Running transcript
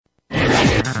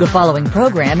The following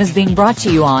program is being brought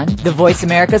to you on the Voice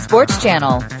America Sports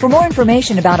Channel. For more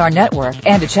information about our network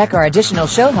and to check our additional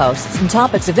show hosts and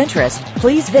topics of interest,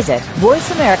 please visit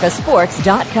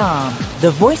voiceamericasports.com.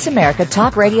 The Voice America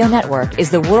Talk Radio Network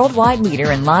is the worldwide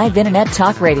leader in live Internet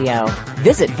talk radio.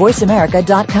 Visit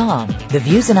voiceamerica.com. The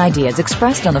views and ideas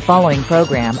expressed on the following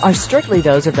program are strictly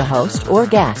those of the host or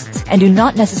guests and do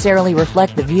not necessarily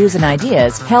reflect the views and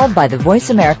ideas held by the Voice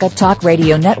America Talk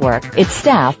Radio Network, its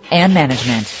staff, and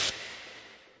management. Feel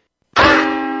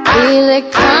it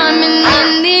coming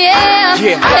in the air.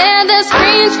 Hear the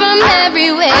screams from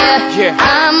everywhere.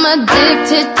 I'm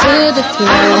addicted to the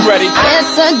thrill. I'm ready.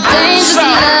 It's a dangerous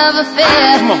love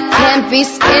affair. Can't be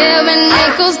scared when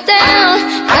it goes down.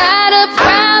 Got a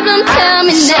problem? Tell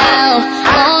me now.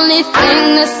 Only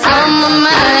thing that's on my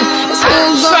mind is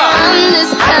who's gonna run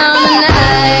this town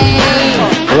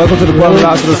tonight. Welcome to the Kwamie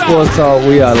Lassiter Sports Talk.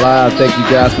 We are live. Thank you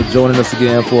guys for joining us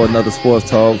again for another Sports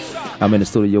Talk. I'm in the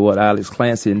studio with Alex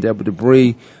Clancy and Deborah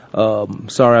Debris.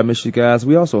 Sorry I missed you guys.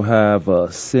 We also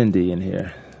have Cindy in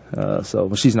here.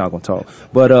 But she's not going to talk.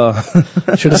 But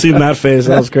should have seen that face.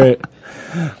 That was great.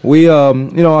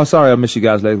 I'm sorry I missed you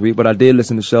guys last week, but I did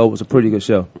listen to the show. It was a pretty good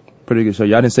show.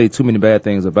 Y'all didn't say too many bad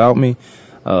things about me.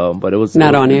 But it was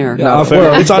not on air. No,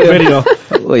 it's on video.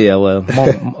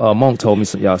 Monk told me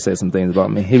y'all said some things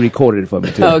about me. He recorded it for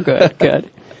me too. Oh,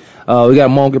 good. We got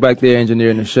Monk back there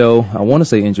engineering the show. I want to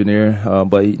say engineer,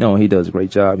 but he does a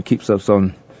great job. He keeps us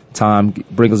on time,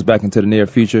 brings us back into the near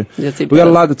future. Yes, he does. We got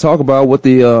a lot to talk about with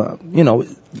a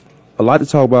lot to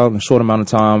talk about in a short amount of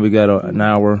time. We got an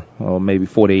hour or maybe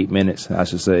 48 minutes, I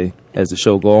should say, as the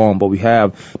show go on. But we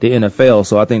have the NFL,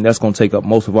 so I think that's going to take up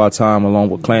most of our time, along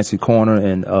with Clancy Corner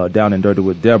and Down and Dirty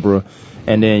with Deborah.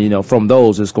 And then, from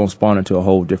those, it's going to spawn into a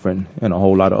whole different and a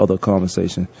whole lot of other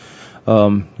conversation.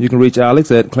 You can reach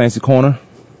Alex at Clancy Corner,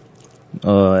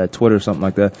 at Twitter or something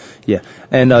like that. Yeah.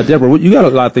 And, Deborah, you got a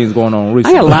lot of things going on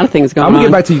recently. I got a lot of things going on.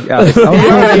 I'm going to get back to you, Alex.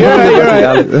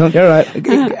 You're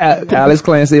right. Alex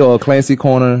Clancy or Clancy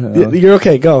Corner. You're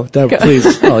okay. Go, Deborah,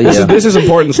 please. Oh, yeah. This is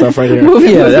important stuff right here.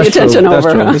 Moving the attention over.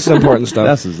 That's true. This is important stuff.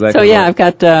 That's exactly So, yeah, right.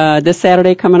 I've got this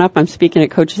Saturday coming up. I'm speaking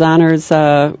at Coach's Honors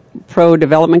Pro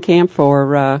Development Camp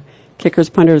for kickers,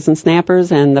 punters, and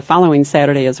snappers, and the following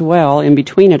Saturday as well. In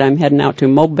between it, I'm heading out to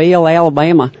Mobile,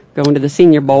 Alabama, going to the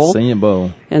Senior Bowl.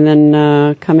 And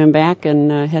then coming back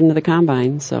and heading to the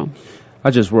Combine. So I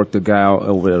just worked a guy out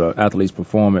over at Athletes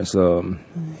Performance.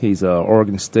 He's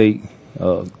Oregon State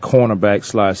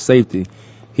cornerback / safety.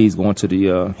 He's going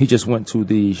to he just went to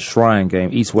the Shrine game,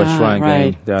 East-West Shrine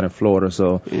game down in Florida.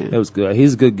 So it was good.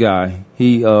 He's a good guy.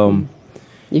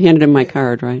 You handed him my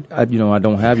card, right? I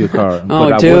don't have your card.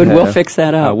 Oh, dude, we'll fix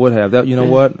that up. I would have that. You know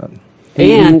what?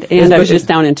 And I was just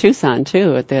down in Tucson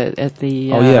too at the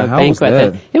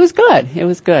banquet. It was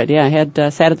good. Yeah, I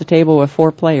had sat at the table with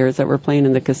 4 players that were playing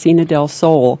in the Casino del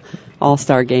Sol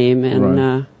All-Star game,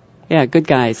 and good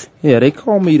guys. Yeah, they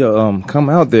called me to come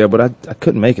out there, but I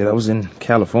couldn't make it. I was in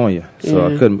California,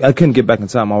 so I couldn't get back in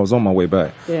time. I was on my way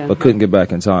back, but couldn't get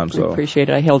back in time. So I appreciate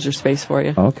it. I held your space for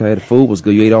you. Okay, the food was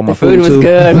good. You ate all my food too? The food was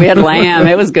good. We had lamb.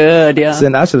 It was good. Yeah.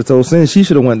 I should have told Cindy. She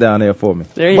should have went down there for me.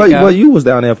 There you go. Well, you was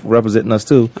down there representing us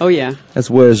too. Oh yeah. That's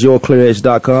where it's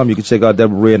yourclearedge.com. You can check out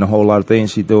Deborah Reed and a whole lot of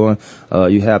things she's doing.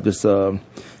 You have this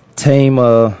tame.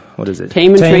 What is it?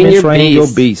 Tame and Train Your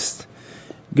Beast.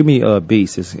 Give me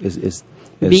beast. It's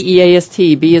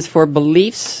BEAST. B is for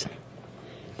beliefs.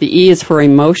 The E is for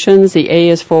emotions. The A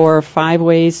is for 5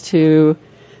 ways to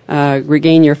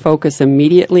regain your focus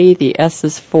immediately. The S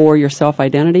is for your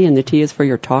self-identity, and the T is for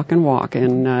your talk and walk.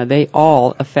 And they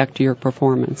all affect your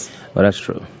performance. Well, that's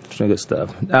true. It's good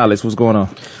stuff. Alex, what's going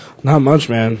on? Not much,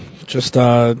 man. Just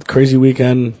crazy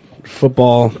weekend,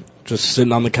 football, just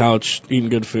sitting on the couch, eating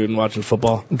good food and watching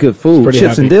football. Good food.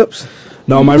 Chips and dips?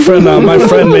 No, my friend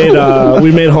made,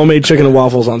 we made homemade chicken and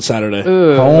waffles on Saturday.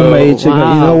 Homemade chicken.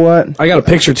 Wow. You know what? I got a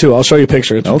picture too. I'll show you a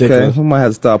picture. It's ridiculous. We might have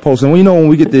to start posting. Well, when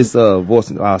we get this Sports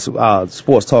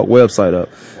Talk website up,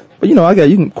 but you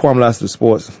can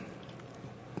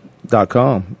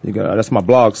KwamieLassiterSports.com. That's my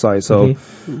blog site. So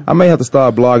I may have to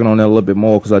start blogging on there a little bit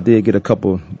more because I did get a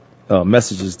couple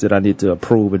messages that I need to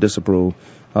approve or disapprove,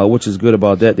 which is good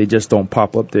about that. They just don't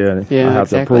pop up there. And I have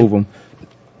to approve them.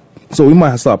 So we might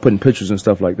have to start putting pictures and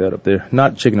stuff like that up there.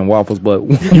 Not chicken and waffles, but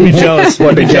you'd be jealous.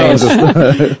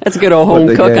 That's good old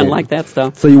home cooking, like that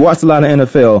stuff. So you watched a lot of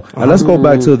NFL. Let's go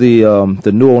back to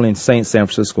the New Orleans Saints San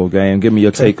Francisco game. Give me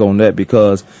your take on that,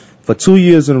 because for 2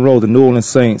 years in a row, the New Orleans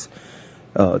Saints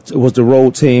was the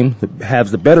road team,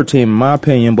 has the better team in my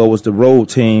opinion, but was the road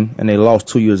team, and they lost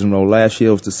 2 years in a row. Last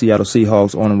year was the Seattle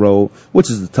Seahawks on the road, which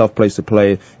is a tough place to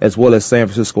play, as well as San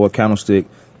Francisco at Candlestick.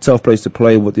 tough place to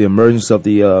play with the emergence of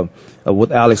the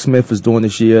what Alex Smith is doing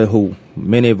this year, who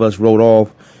many of us wrote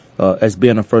off as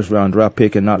being a first-round draft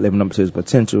pick and not living up to his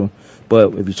potential.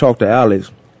 But if you talk to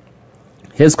Alex,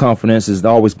 his confidence has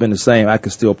always been the same. I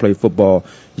can still play football.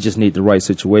 You just need the right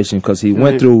situation, because he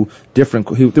went through different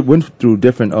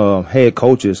head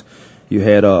coaches. You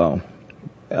had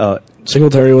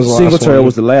Singletary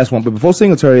was the last one, but before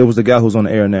Singletary, it was the guy who's on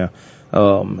the air now,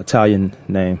 Italian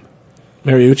name.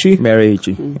 Mariucci.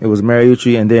 It was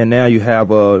Mariucci, and then now you have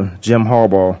Jim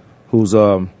Harbaugh, who's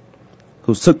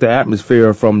took the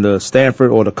atmosphere from the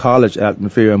Stanford or the college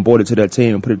atmosphere and brought it to that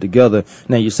team and put it together.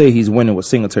 Now you say he's winning with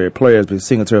Singletary players, because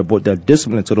Singletary brought that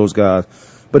discipline to those guys,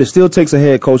 but it still takes a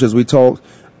head coach, as we talked,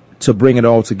 to bring it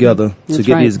all together to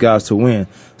get these guys to win.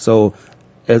 So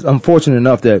it's unfortunate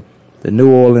enough that the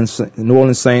New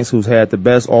Orleans Saints, who's had the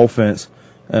best offense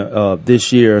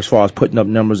this year as far as putting up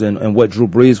numbers and what Drew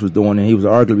Brees was doing, and he was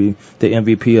arguably the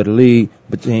MVP of the league,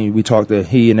 but we talked that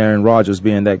he and Aaron Rodgers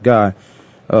being that guy,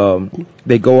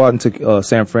 they go out into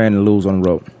San Fran and lose on the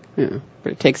road. Yeah,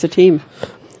 but it takes a team.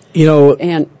 Go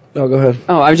ahead.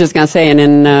 Oh, I was just going to say, and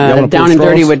in Down and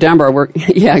Dirty with Denver,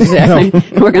 yeah, exactly.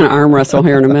 We're going to arm wrestle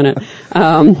here in a minute.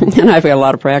 And I've got a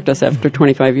lot of practice after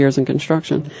 25 years in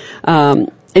construction.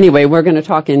 Anyway, we're going to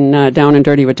talk in Down and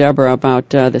Dirty with Deborah about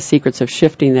the secrets of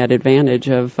shifting that advantage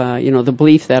of, the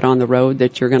belief that on the road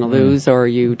that you're going to lose or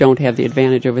you don't have the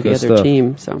advantage over the other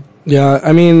team. So. Yeah,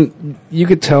 I mean, you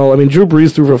could tell. I mean, Drew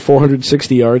Brees threw for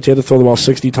 460 yards. He had to throw the ball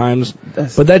 60 times.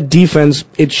 But that defense,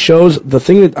 it shows, the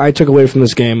thing that I took away from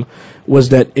this game was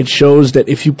that it shows that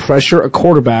if you pressure a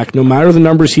quarterback, no matter the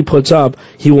numbers he puts up,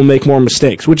 he will make more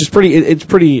mistakes, which is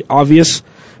pretty obvious.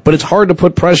 But it's hard to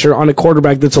put pressure on a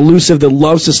quarterback that's elusive, that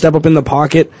loves to step up in the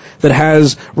pocket, that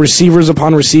has receivers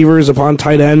upon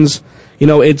tight ends.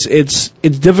 It's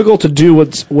difficult to do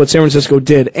what San Francisco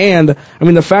did. And, I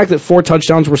mean, the fact that 4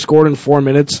 touchdowns were scored in 4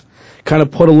 minutes kind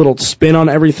of put a little spin on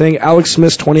everything. Alex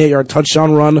Smith's 28-yard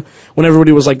touchdown run, when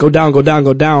everybody was like, go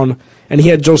down, and he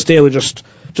had Joe Staley just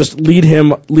lead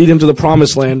him to the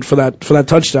promised land for that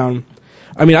touchdown.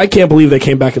 I mean, I can't believe they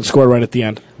came back and scored right at the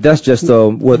end. That's just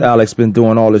what Alex been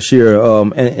doing all this year,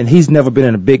 and he's never been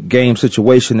in a big game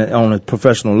situation on a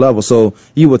professional level. So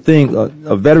you would think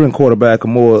a veteran quarterback, a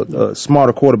more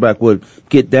smarter quarterback, would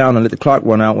get down and let the clock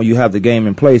run out when you have the game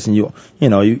in place and you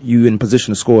in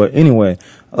position to score anyway.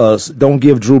 Don't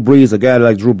give Drew Brees, a guy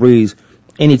like Drew Brees,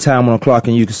 any time on the clock,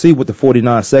 and you can see with the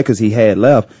 49 seconds he had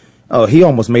left, he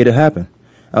almost made it happen.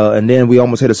 And then we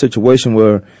almost had a situation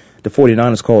where the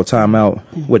 49ers called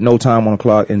timeout with no time on the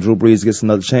clock, and Drew Brees gets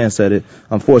another chance at it.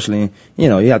 Unfortunately,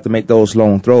 you have to make those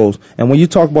long throws. And when you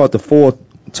talk about the 4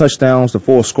 touchdowns, the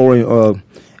 4 scoring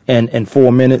in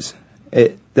 4 minutes,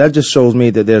 that just shows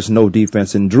me that there's no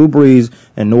defense. And Drew Brees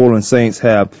and New Orleans Saints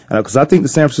have, because I think the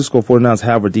San Francisco 49ers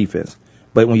have a defense.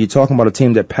 But when you're talking about a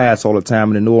team that pass all the time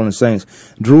in the New Orleans Saints,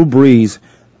 Drew Brees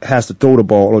has to throw the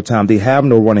ball all the time. They have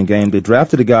no running game. They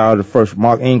drafted a guy out of the first,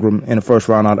 Mark Ingram, in the first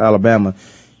round out of Alabama.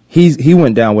 He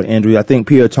went down with injury. I think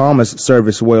Pierre Thomas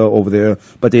serviced well over there,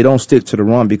 but they don't stick to the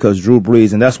run because Drew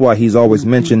Brees, and that's why he's always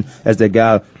mentioned as the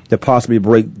guy that possibly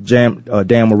break Dan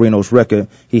Marino's record.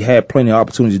 He had plenty of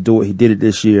opportunity to do it. He did it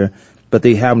this year, but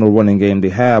they have no running game. They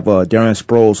have Darren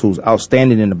Sproles, who's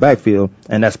outstanding in the backfield,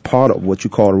 and that's part of what you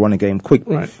call a running game.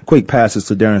 Quick passes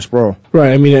to Darren Sproles.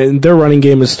 Right. I mean, their running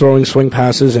game is throwing swing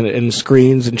passes and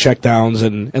screens and checkdowns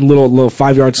and little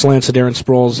 5-yard slants to Darren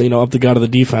Sproles, up the gut of the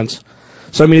defense.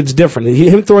 So, I mean, it's different.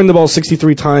 Him throwing the ball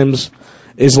 63 times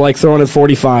is like throwing it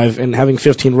 45 and having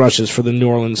 15 rushes for the New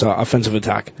Orleans offensive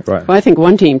attack. Right. Well, I think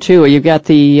one team, too, you've got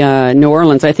the New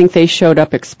Orleans. I think they showed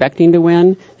up expecting to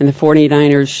win, and the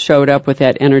 49ers showed up with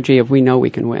that energy of we know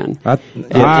we can win. I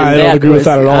don't agree with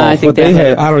that at all. I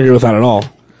don't agree with that at all.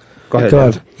 Go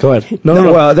ahead.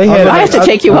 No. Well, they had. I have to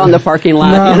take you out in the parking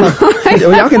lot.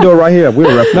 Y'all can do it right here.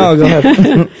 We're No, go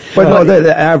ahead. But no,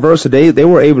 the adversity, they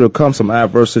were able to come some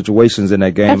adverse situations in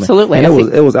that game. Absolutely.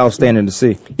 And it was outstanding to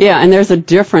see. Yeah, and there's a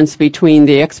difference between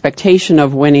the expectation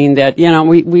of winning that,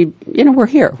 we're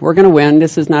here. We're going to win.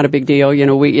 This is not a big deal.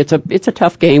 It's a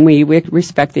tough game. We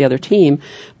respect the other team.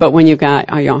 But when you got,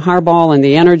 Harbaugh and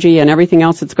the energy and everything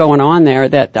else that's going on there,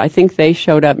 that I think they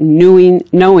showed up knowing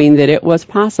that it was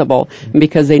possible. And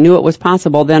because they knew it was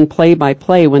possible, then play by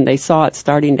play, when they saw it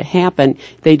starting to happen,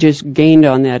 they just gained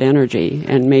on that energy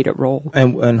and made it roll.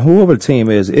 And whoever the team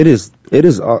is, it is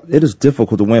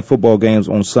difficult to win football games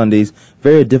on Sundays.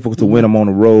 Very difficult to win them on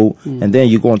the road. And then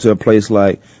you go into a place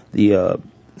like the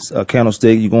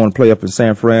Candlestick. You're going to play up in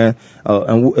San Fran.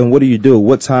 And what do?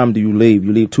 What time do you leave?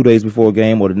 You leave 2 days before a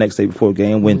game or the next day before a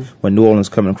game when New Orleans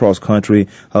coming across country.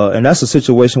 And that's a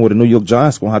situation where the New York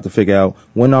Giants going to have to figure out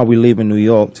when are we leaving New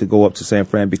York to go up to San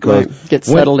Fran because get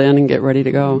settled in and get ready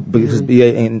to go. Because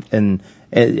and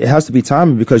it has to be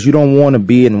timing because you don't want to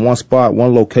be in one spot,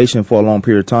 one location for a long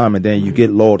period of time, and then you get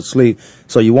lulled to sleep.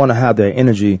 So you want to have that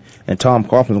energy, and Tom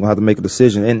Coughlin's going to have to make a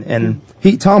decision. And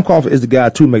Tom Coughlin is the guy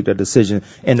to make that decision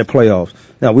in the playoffs.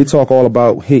 Now, we talk all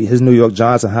about his New York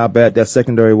Giants and how bad that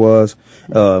secondary was,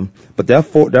 but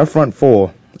that front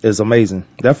four is amazing.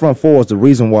 That front four is the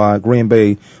reason why Green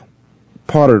Bay,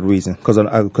 part of the reason,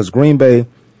 because Green Bay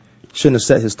shouldn't have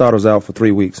set his starters out for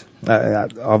 3 weeks.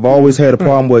 I've always had a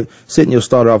problem with sitting your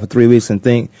starter out for 3 weeks and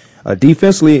think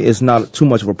defensively it's not too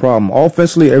much of a problem.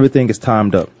 Offensively, everything is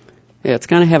timed up. Yeah, it's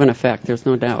going to have an effect. There's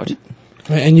no doubt.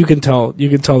 And you can tell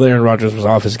that Aaron Rodgers was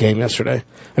off his game yesterday.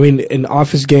 I mean, an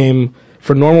off his game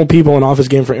for normal people, an off his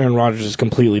game for Aaron Rodgers is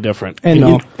completely different.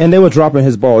 And and they were dropping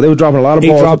his ball. They were dropping a lot of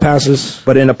balls. 8 drop passes.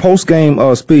 But in a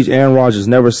post-game speech, Aaron Rodgers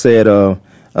never said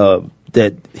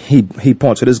that he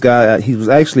punched this guy. He was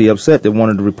actually upset that one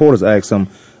of the reporters asked him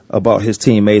about his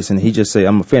teammates, and he just said,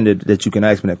 "I'm offended that you can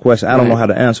ask me that question. I don't know how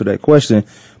to answer that question."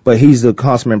 But he's the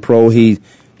consummate pro. He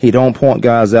don't point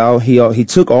guys out. He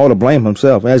took all the blame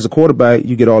himself. As a quarterback,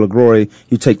 you get all the glory.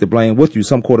 You take the blame with you.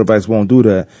 Some quarterbacks won't do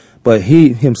that. But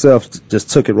he himself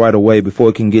just took it right away before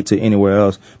it can get to anywhere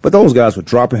else. But those guys were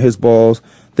dropping his balls.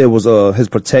 There was his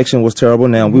protection was terrible.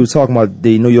 Now, we were talking about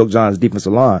the New York Giants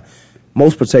defensive line.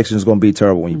 Most protection is going to be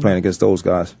terrible when you're playing against those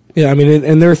guys. Yeah, I mean,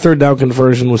 and their third down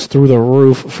conversion was through the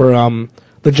roof for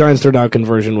the Giants' third down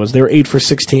conversion was. They were 8 for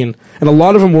 16. And a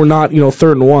lot of them were not,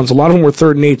 third and ones. A lot of them were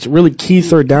third and eights, really key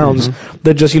third downs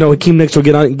that just, Hakeem Nicks would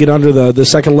get under the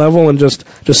second level and just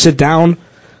sit down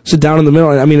in the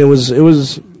middle. I mean, it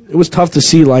was tough to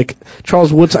see, like,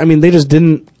 Charles Woods, I mean, they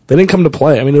didn't come to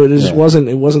play. I mean, it just wasn't.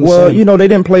 Well, the same. They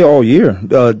didn't play all year.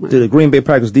 The Green Bay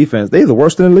Packers defense, they're the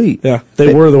worst in the league. Yeah,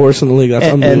 they were the worst in the league. That's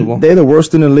unbelievable. And they're the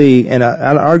worst in the league. And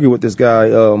I argue with this guy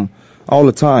all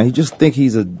the time. He just think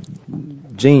he's a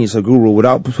genius, a guru,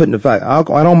 without putting the fact. I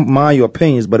don't mind your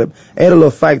opinions, but add a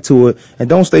little fact to it, and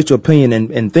don't state your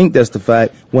opinion and think that's the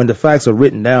fact when the facts are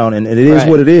written down, and it is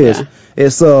what it is. Yeah.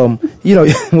 It's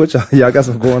which I got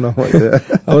some going on right there.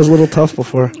 I was a little tough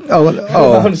before. Oh,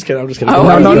 I'm just kidding.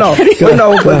 No.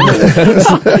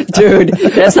 Dude,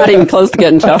 that's not even close to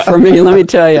getting tough for me. Let me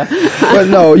tell you. But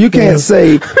no, you can't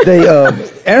say they.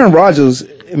 Aaron Rodgers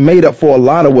made up for a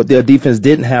lot of what their defense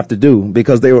didn't have to do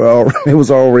because it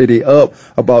was already up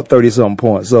about 30-something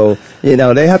points. So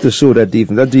they have to show that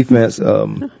defense. That defense.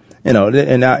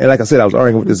 And like I said, I was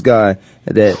arguing with this guy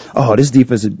that, this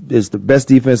defense is the best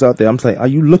defense out there. I'm saying, are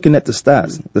you looking at the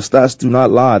stats? The stats do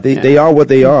not lie. They are what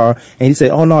they are. And he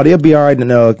said, no, they'll be all right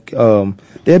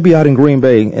they'll be out in Green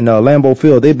Bay in Lambeau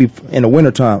Field. They'll be in the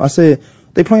wintertime. I said,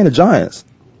 they playing the Giants.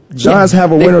 Giants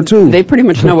have a winter too. They pretty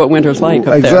much know what winter's like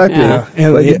up exactly. there.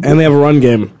 Yeah. And they have a run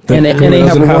game. And they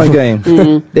have a run game.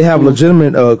 They have a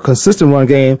legitimate, consistent run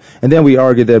game. And then we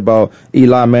argued that about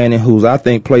Eli Manning, who I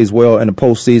think plays well in the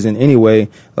postseason anyway.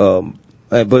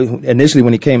 But initially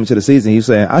when he came into the season, he was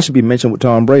saying, I should be mentioned with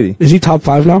Tom Brady. Is he top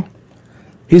 5 now?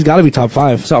 He's got to be top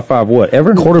 5. Top 5 what?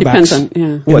 Ever? Quarterbacks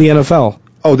in the NFL.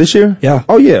 Oh, this year? Yeah.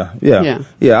 Oh, yeah.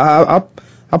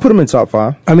 I put him in top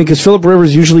 5. I mean, because Phillip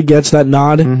Rivers usually gets that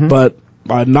nod, but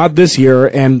not this year,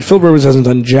 and Phillip Rivers hasn't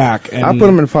done jack. And I put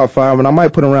him in top 5, and I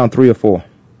might put him around 3 or 4.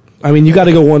 I mean, you got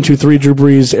to go 1, 2, 3, Drew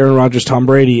Brees, Aaron Rodgers, Tom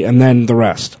Brady, and then the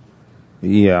rest.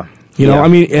 Yeah. I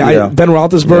mean, Ben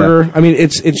Roethlisberger. Yeah. I mean,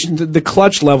 it's the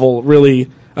clutch level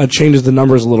really changes the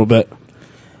numbers a little bit.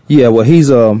 Yeah, well, he's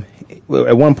at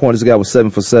one point this guy was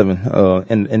 7 for 7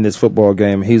 in this football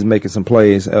game. He's making some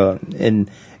plays, and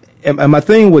my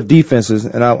thing with defenses,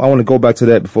 and I want to go back to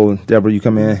that before Deborah you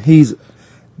come in.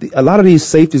 A lot of these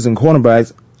safeties and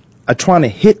cornerbacks are trying to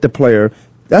hit the player.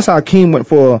 That's how Hakeem went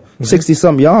for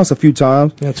 60-something yards a few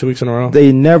times. Yeah, 2 weeks in a row.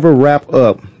 They never wrap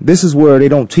up. This is where they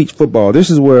don't teach football.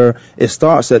 This is where it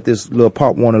starts at this little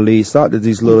Pop Warner league, starts at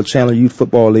these little Chandler Youth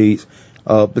football leagues.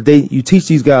 But you teach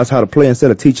these guys how to play instead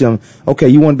of teaching them, okay,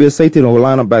 you want to be a safety, then we'll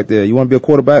line up back there. You want to be a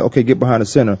quarterback? Okay, get behind the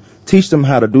center. Teach them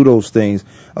how to do those things.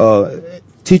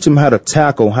 Teach them how to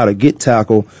tackle, how to get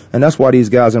tackle, and that's why these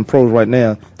guys in pros right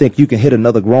now think you can hit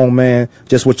another grown man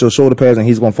just with your shoulder pads and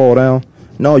he's going to fall down.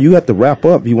 No, you have to wrap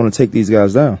up if you want to take these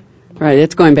guys down. Right,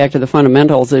 it's going back to the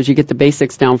fundamentals as you get the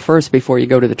basics down first before you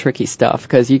go to the tricky stuff,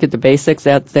 because you get the basics,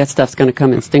 that stuff's going to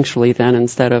come instinctually then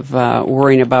instead of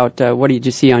worrying about what did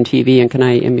you see on TV and can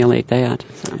I emulate that.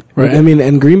 So. Right, I mean,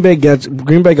 and Green Bay got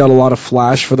a lot of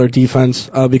flash for their defense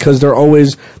because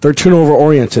they're turnover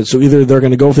oriented, so either they're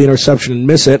going to go for the interception and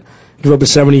miss it, give up a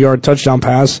 70-yard touchdown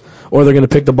pass, or they're going to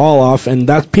pick the ball off. And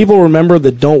that people remember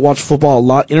that don't watch football a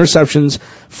lot: interceptions,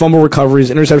 fumble recoveries,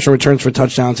 interception returns for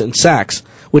touchdowns, and sacks,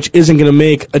 which isn't going to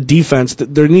make a defense.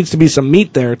 There needs to be some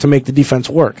meat there to make the defense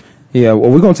work. Yeah,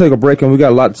 well, we're going to take a break, and we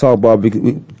got a lot to talk about.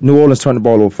 New Orleans turned the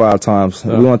ball over 5 times.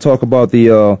 Yeah. We want to talk about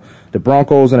the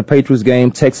Broncos and the Patriots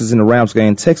game, Texas and the Rams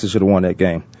game. Texas should have won that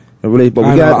game. I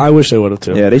wish they would have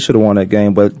too. Yeah, they should have won that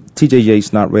game, but T.J.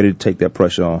 Yates not ready to take that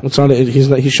pressure on.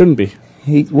 He shouldn't be.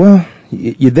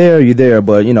 You're there,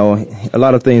 but a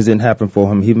lot of things didn't happen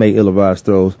for him. He made ill-advised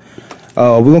throws.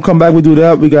 We're gonna come back. We do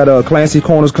that. We got Clancy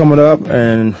Corners coming up,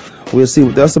 and we'll see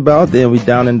what that's about. Then we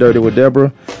down and dirty with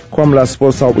Deborah. Kwamie, Lassiter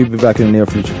Sports Talk. We'll be back in the near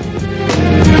future.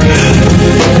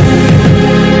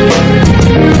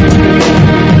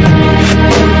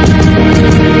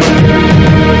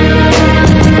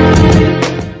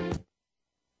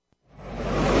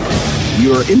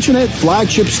 Your internet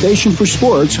flagship station for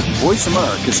sports, Voice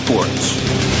America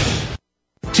Sports.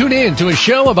 Tune in to a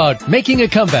show about making a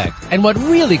comeback and what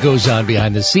really goes on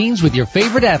behind the scenes with your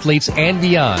favorite athletes and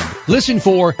beyond. Listen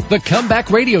for The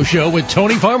Comeback Radio Show with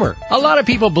Tony Farmer. A lot of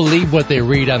people believe what they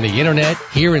read on the internet,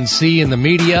 hear and see in the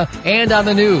media, and on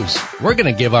the news. We're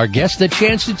going to give our guests the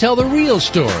chance to tell the real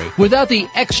story without the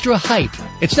extra hype.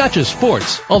 It's not just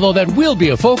sports, although that will be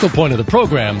a focal point of the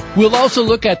program. We'll also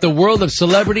look at the world of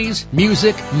celebrities,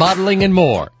 music, modeling, and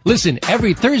more. Listen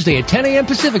every Thursday at 10 a.m.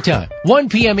 Pacific Time, 1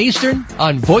 p.m. Eastern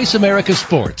on Voice America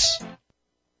Sports.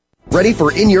 Ready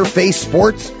for in-your-face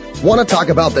sports? Want to talk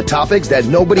about the topics that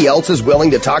nobody else is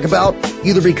willing to talk about,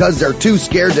 either because they're too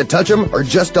scared to touch them or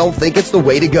just don't think it's the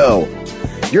way to go?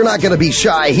 You're not going to be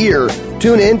shy here.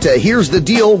 Tune in to Here's the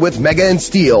Deal with Mega and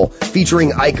Steel,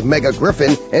 featuring Ike Mega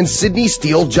Griffin and Sydney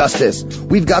Steele Justice.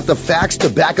 We've got the facts to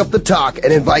back up the talk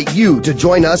and invite you to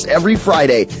join us every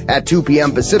Friday at 2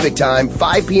 p.m. Pacific Time,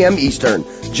 5 p.m. Eastern,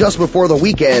 just before the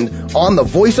weekend on the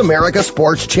Voice America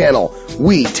Sports Channel.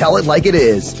 We tell it like it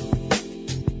is.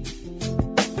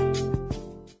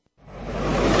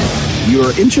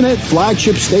 Your internet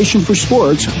flagship station for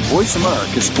sports, Voice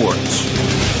America Sports.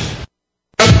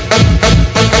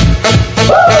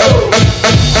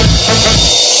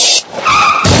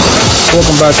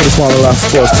 Welcome back to the Kwamie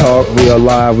Lassiter Sports Talk. We are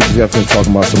live. We're definitely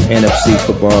talking about some NFC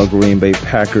football, Green Bay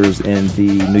Packers and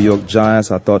the New York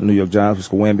Giants. I thought the New York Giants was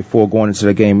going to win before going into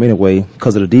the game anyway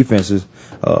because of the defenses,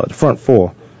 the front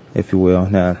four, if you will.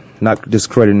 Now, not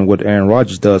discrediting what Aaron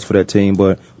Rodgers does for that team,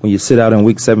 but when you sit out in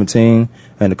Week 17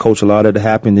 and the coach allowed it to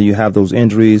happen, then you have those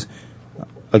injuries.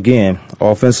 Again,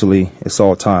 offensively, it's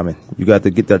all timing. You got to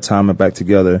get that timing back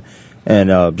together.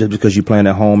 And just because you're playing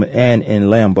at home and in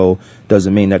Lambeau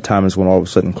doesn't mean that timing is going to all of a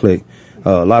sudden click.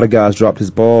 A lot of guys dropped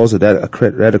his balls. That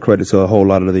accredits to a whole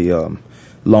lot of the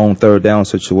long third down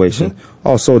situation. Mm-hmm.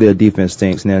 Also, their defense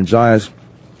stinks. Now, Giants,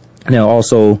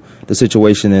 also the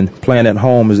situation in playing at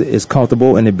home is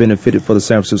comfortable, and it benefited for the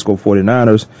San Francisco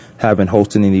 49ers having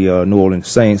hosting the New Orleans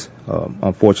Saints.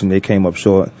 Unfortunately, they came up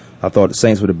short. I thought the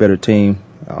Saints were the better team.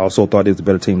 I also thought they was the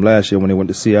better team last year when they went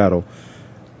to Seattle.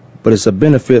 But it's a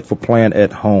benefit for playing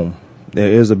at home.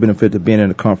 There is a benefit to being in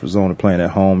the comfort zone and playing at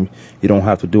home. You don't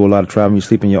have to do a lot of traveling. You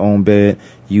sleep in your own bed.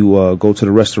 You go to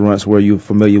the restaurants where you're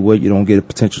familiar with. You don't get a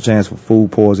potential chance for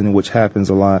food poisoning, which happens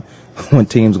a lot when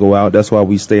teams go out. That's why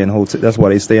we stay in That's why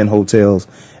they stay in hotels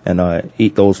and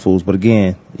eat those foods. But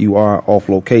again, you are off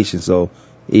location, so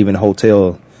even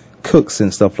hotel cooks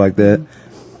and stuff like that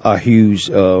are huge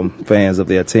fans of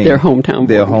their team. Their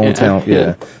hometown.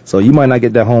 Yeah. So you might not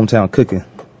get that hometown cooking.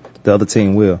 The other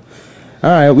team will. All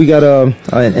right, we got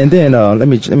and then let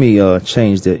me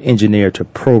change the engineer to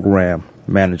program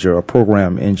manager or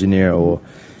program engineer or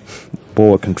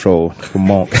board control for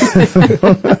Monk.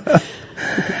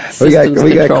 we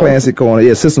got Clancy Corner.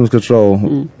 Yeah, systems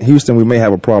control. Houston, we may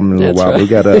have a problem in a little while. Right. We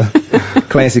got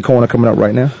Clancy Corner coming up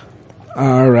right now.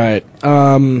 All right. There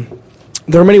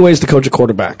are many ways to coach a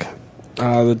quarterback.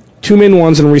 The two main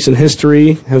ones in recent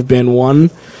history have been,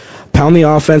 one, pound the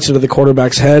offense into the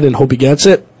quarterback's head and hope he gets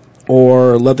it,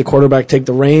 or let the quarterback take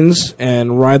the reins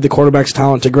and ride the quarterback's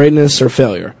talent to greatness or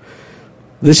failure.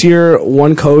 This year,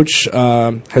 one coach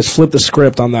has flipped the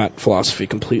script on that philosophy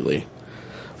completely.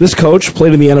 This coach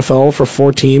played in the NFL for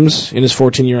 4 teams in his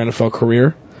 14-year NFL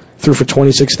career, threw for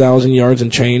 26,000 yards and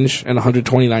change and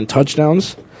 129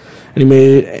 touchdowns,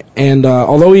 And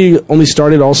although he only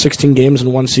started all 16 games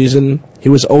in one season, he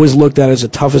was always looked at as the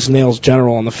toughest nails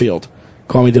general on the field.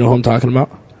 Kwamie, do you know who I'm talking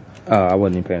about? I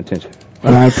wasn't even paying attention.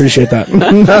 I appreciate that.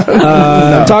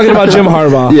 I'm talking about Jim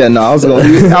Harbaugh. Yeah, no,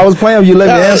 I was playing with you. Let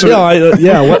me answer.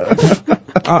 You know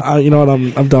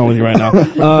what? I'm done with you right now.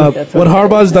 What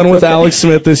Harbaugh's done with Alex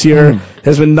Smith this year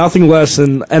has been nothing less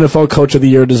than NFL Coach of the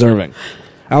Year deserving.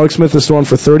 Alex Smith has thrown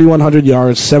for 3,100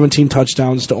 yards, 17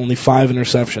 touchdowns to only 5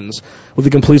 interceptions, with a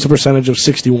completion percentage of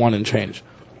 61 and change.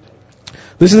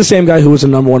 This is the same guy who was the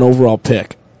number 1 overall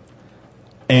pick.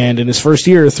 And in his first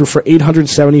year, threw for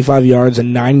 875 yards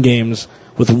in 9 games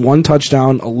with 1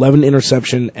 touchdown, 11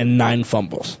 interception, and 9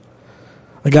 fumbles.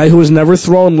 A guy who has never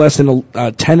thrown less than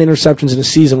 10 interceptions in a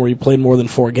season where he played more than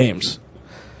 4 games.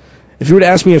 If you were to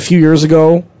ask me a few years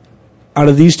ago, out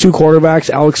of these 2 quarterbacks,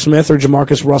 Alex Smith or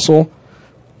Jamarcus Russell,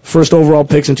 first overall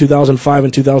picks in 2005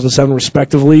 and 2007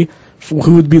 respectively,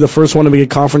 who would be the first one to make a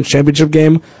conference championship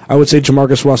game, I would say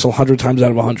Jamarcus Russell 100 times out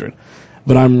of 100.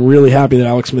 But I'm really happy that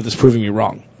Alex Smith is proving me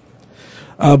wrong.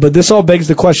 But this all begs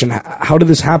the question, how did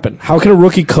this happen? How can a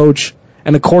rookie coach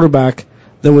and a quarterback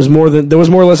that was more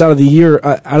or less out of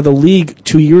the league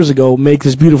 2 years ago make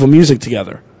this beautiful music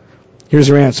together? Here's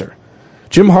your answer.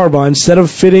 Jim Harbaugh, instead of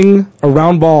fitting a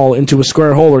round ball into a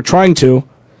square hole or trying to,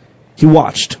 he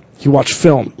watched. He watched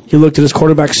film. He looked at his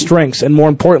quarterback's strengths and, more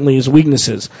importantly, his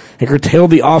weaknesses, and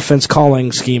curtailed the offense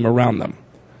calling scheme around them.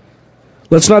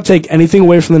 Let's not take anything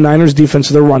away from the Niners'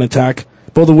 defense or their run attack,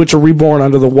 both of which are reborn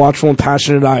under the watchful and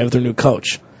passionate eye of their new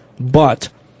coach. But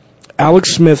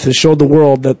Alex Smith has showed the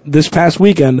world that this past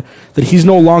weekend that he's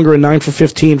no longer a 9 for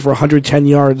 15 for 110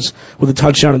 yards with a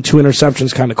touchdown and 2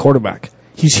 interceptions kind of quarterback.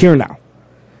 He's here now.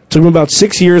 It took him about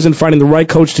 6 years in finding the right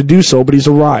coach to do so, but he's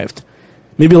arrived.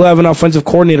 Maybe he'll have an offensive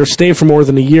coordinator stay for more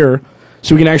than a year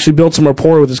so he can actually build some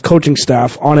rapport with his coaching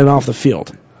staff on and off the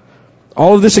field.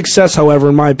 All of this success, however,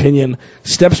 in my opinion,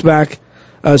 stems back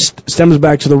to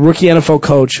the rookie NFL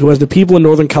coach who has the people in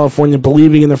Northern California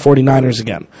believing in their 49ers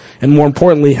again, and more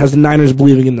importantly, has the Niners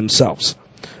believing in themselves.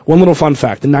 One little fun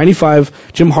fact. In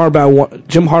 95, Jim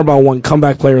Harbaugh won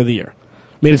Comeback Player of the Year,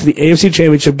 made it to the AFC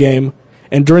Championship game,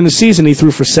 and during the season he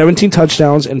threw for 17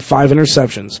 touchdowns and 5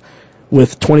 interceptions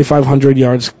with 2,500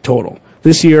 yards total.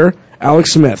 This year,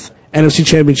 Alex Smith, NFC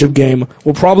Championship game,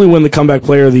 will probably win the Comeback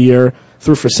Player of the Year,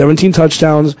 threw for 17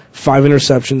 touchdowns, 5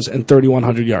 interceptions, and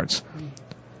 3,100 yards.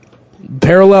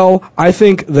 Parallel, I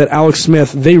think that Alex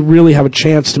Smith, they really have a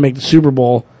chance to make the Super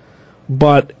Bowl,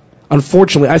 but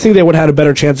unfortunately, I think they would have had a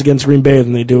better chance against Green Bay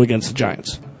than they do against the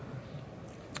Giants.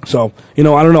 So, I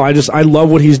don't know. I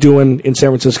love what he's doing in San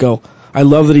Francisco. I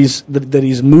love that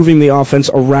he's moving the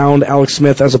offense around Alex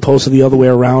Smith as opposed to the other way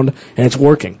around, and it's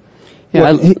working.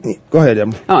 Yeah, go ahead,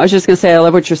 Emma. I was just going to say, I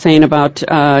love what you're saying about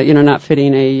not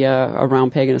fitting a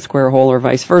round peg in a square hole or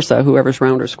vice versa, whoever's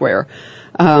round or square.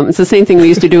 It's the same thing we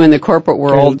used to do in the corporate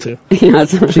world.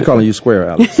 She's calling you square,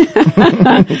 Alex.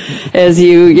 As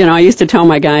I used to tell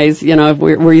my guys, if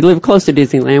we live close to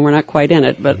Disneyland, we're not quite in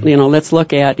it, but let's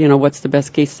look at what's the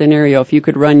best case scenario. If you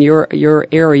could run your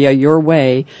area your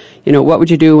way, what would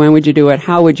you do? When would you do it?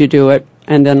 How would you do it?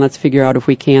 And then let's figure out if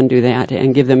we can do that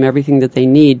and give them everything that they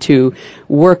need to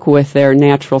work with their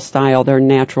natural style, their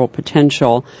natural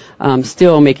potential,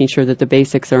 still making sure that the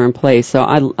basics are in place. So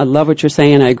I love what you're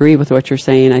saying. I agree with what you're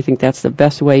saying. I think that's the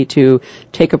best way to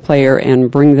take a player and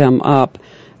bring them up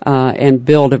and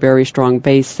build a very strong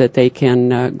base that they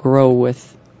can grow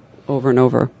with over and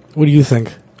over. What do you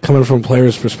think, coming from a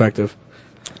player's perspective?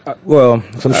 Well,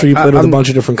 so I'm sure you played with a bunch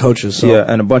of different coaches. So. Yeah,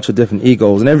 and a bunch of different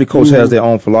egos. And every coach has their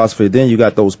own philosophy. Then you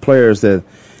got those players that,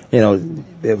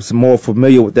 it was more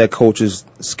familiar with that coach's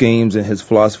schemes and his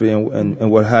philosophy and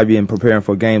what have you in preparing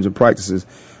for games and practices.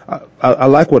 I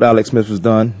like what Alex Smith has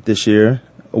done this year,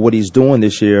 what he's doing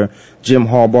this year. Jim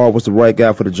Harbaugh was the right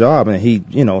guy for the job, and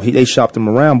they shopped him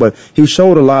around, but he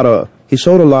showed a lot of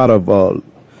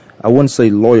I wouldn't say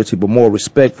loyalty, but more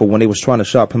respect for when they was trying to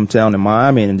shop him down in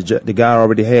Miami, and the guy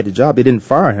already had the job. They didn't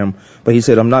fire him, but he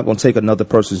said, I'm not going to take another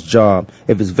person's job.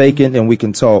 If it's vacant, then we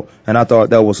can talk. And I thought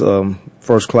that was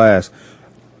first class.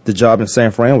 The job in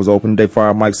San Fran was open. They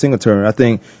fired Mike Singletary. I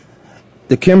think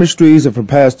the chemistries of the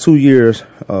past 2 years,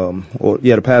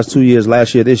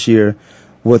 last year, this year,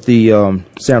 with the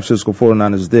San Francisco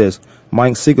 49ers is this.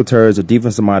 Mike Singletary is a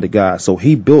defensive-minded guy, so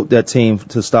he built that team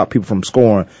to stop people from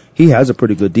scoring. He has a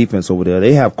pretty good defense over there.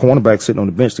 They have cornerbacks sitting on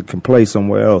the bench that can play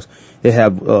somewhere else. They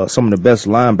have some of the best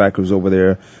linebackers over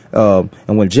there.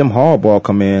 And when Jim Harbaugh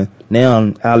come in,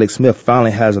 now Alex Smith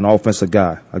finally has an offensive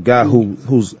guy, a guy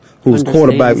who's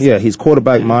quarterback. Yeah, he's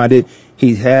quarterback-minded.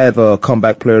 He had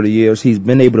comeback player of the year. He's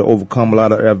been able to overcome a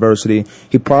lot of adversity.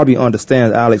 He probably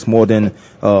understands Alex more than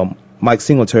Mike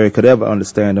Singletary could ever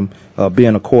understand him,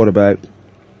 being a quarterback.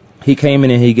 He came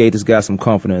in and he gave this guy some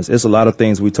confidence. It's a lot of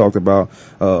things we talked about,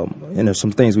 and there's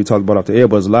some things we talked about off the air,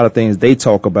 but there's a lot of things they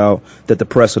talk about that the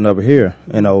press will never hear.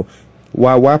 You know,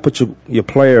 why put your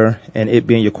player and it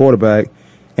being your quarterback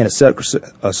in a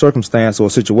circumstance or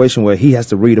a situation where he has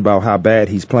to read about how bad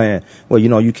he's playing? Well, you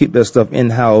know, you keep that stuff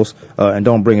in-house and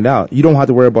don't bring it out. You don't have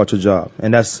to worry about your job,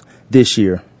 and that's this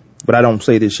year. But I don't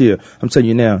say this year. I'm telling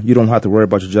you now, you don't have to worry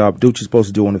about your job. Do what you're supposed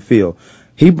to do on the field.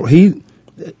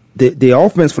 The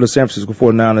offense for the San Francisco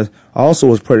 49ers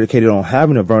also is predicated on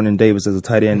having a Vernon Davis as a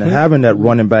tight end and having that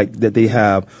running back that they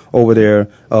have over there.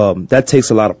 That takes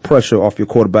a lot of pressure off your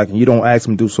quarterback, and you don't ask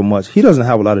him to do so much. He doesn't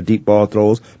have a lot of deep ball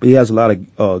throws, but he has a lot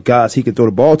of guys he can throw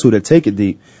the ball to that take it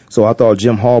deep. So I thought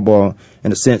Jim Harbaugh,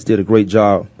 in a sense, did a great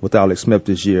job with Alex Smith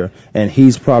this year. And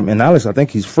Alex, I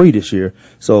think he's free this year.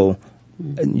 So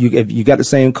if you got the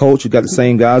same coach, you got the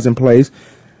same guys in place,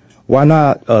 why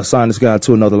not sign this guy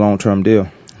to another long-term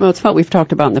deal? Well, it's what we've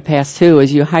talked about in the past, too,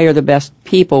 is you hire the best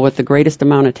people with the greatest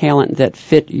amount of talent that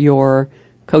fit your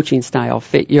coaching style,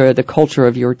 fit the culture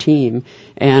of your team.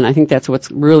 And I think that's what's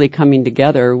really coming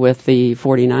together with the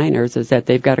 49ers, is that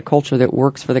they've got a culture that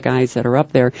works for the guys that are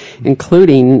up there,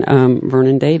 including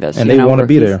Vernon Davis. And they want to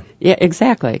be there. Yeah,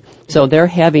 exactly. So they're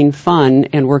having fun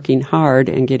and working hard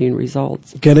and getting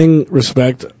results. Getting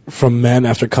respect from men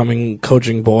after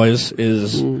coaching boys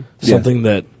is something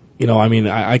that, you know, I mean,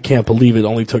 I can't believe it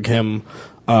only took him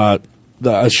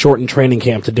a shortened training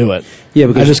camp to do it. Yeah,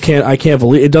 because I can't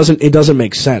believe it doesn't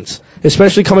make sense.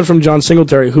 Especially coming from John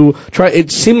Singletary, who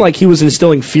it seemed like he was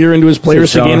instilling fear into his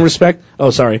players to gain respect.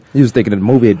 Oh, sorry. He was thinking of the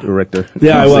movie director.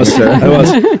 Yeah,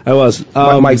 I was.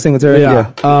 Mike Singletary.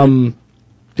 Yeah.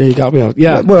 Yeah, you got me on.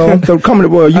 Yeah. Well,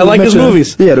 I like his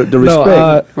movies. Yeah, the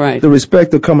respect. Right. The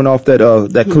respect of coming off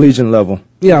that collegiate level.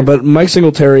 Yeah, but Mike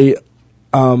Singletary,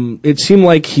 it seemed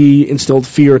like he instilled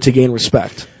fear to gain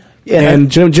respect. Yeah. And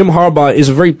Jim Harbaugh is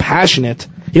very passionate.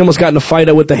 He almost got in a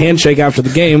fight with the handshake after the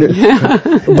game.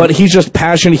 But he's just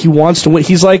passionate. He wants to win.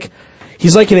 He's like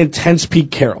an intense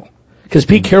Pete Carroll. Because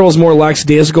Pete Carroll's more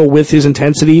lackadaisical with his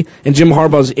intensity, and Jim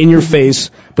Harbaugh's in your face,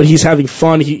 but he's having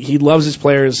fun. He loves his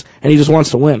players, and he just wants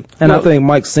to win. And I think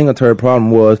Mike Singletary's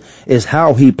problem is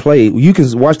how he played. You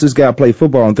can watch this guy play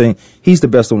football and think he's the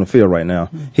best on the field right now.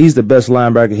 He's the best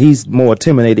linebacker. He's more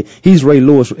intimidated. He's Ray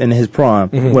Lewis in his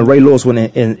prime. When Ray Lewis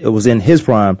was in his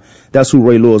prime, that's who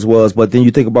Ray Lewis was. But then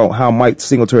you think about how Mike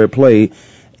Singletary played.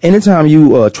 Anytime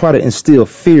you try to instill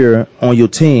fear on your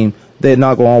team, they're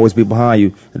not going to always be behind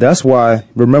you. That's why,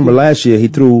 remember last year, he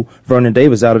threw Vernon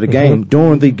Davis out of the game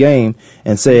during the game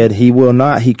and said he will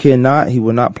not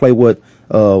play with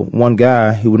one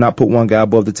guy. He will not put one guy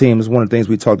above the team. It's one of the things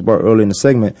we talked about earlier in the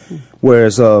segment,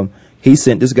 whereas he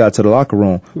sent this guy to the locker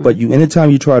room. But anytime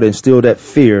you try to instill that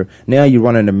fear, now you're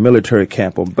running a military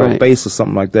camp or base or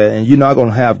something like that, and you're not going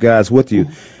to have guys with you.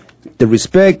 The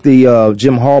respect the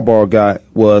Jim Harbaugh got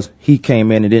was he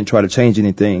came in and didn't try to change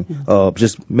anything.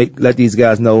 Just let these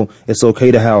guys know it's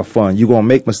okay to have fun. You're gonna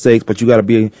make mistakes, but you got to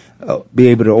be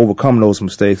able to overcome those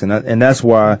mistakes. And that's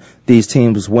why these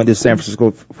teams this San Francisco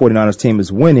 49ers team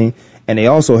is winning, and they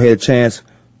also had a chance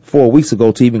 4 weeks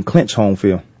ago to even clinch home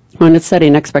field. And it's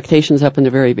setting expectations up in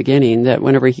the very beginning that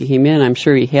whenever he came in, I'm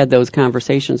sure he had those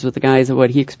conversations with the guys of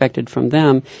what he expected from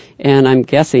them, and I'm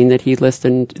guessing that he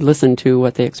listened to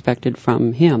what they expected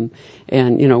from him,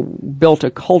 and built a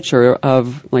culture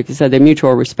of, like you said, the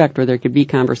mutual respect where there could be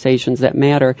conversations that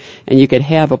matter, and you could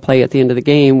have a play at the end of the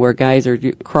game where guys are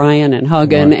crying and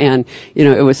hugging, and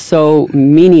it was so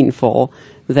meaningful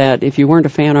that if you weren't a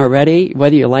fan already,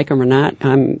 whether you like them or not,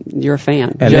 you're a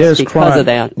fan. And just because crying, of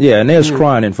that. Yeah, and there's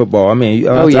crying in football. I mean,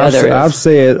 I've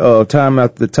said time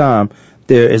after time,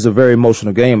 there is a very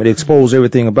emotional game. It exposed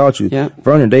everything about you. Yeah.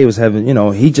 Vernon Davis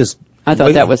he just... I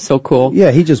thought that was so cool.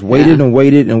 Yeah, he just waited and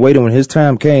waited and waited. When his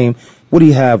time came, what do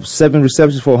you have? 7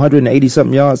 receptions for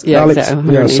 180-something yards, Yeah, Alex?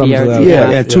 exactly. Yeah, something to that. Yeah,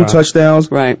 and 2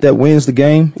 touchdowns. Right. That wins the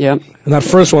game. Yep. And that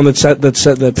first one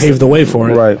that paved the way for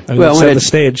it. Right. I mean, Well, set the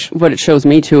stage. What it shows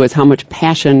me, too, is how much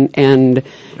passion and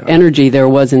energy there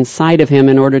was inside of him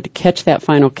in order to catch that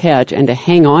final catch and to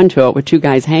hang on to it with 2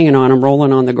 guys hanging on him,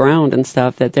 rolling on the ground and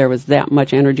stuff, that there was that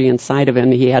much energy inside of him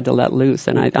that he had to let loose,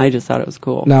 and I just thought it was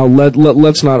cool. Now,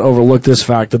 let's not overlook this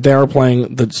fact that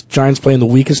the Giants play in the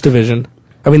weakest division.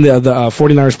 I mean, the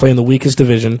 49ers play in the weakest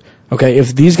division. Okay,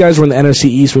 if these guys were in the NFC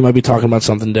East, we might be talking about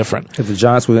something different. If the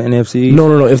Giants were the NFC East?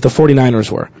 No, if the 49ers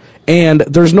were. And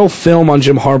there's no film on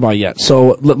Jim Harbaugh yet,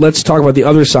 so let's talk about the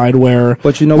other side where...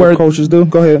 But you know what coaches do?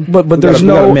 Go ahead. But there's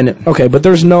no... We got a minute. Okay, but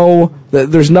there's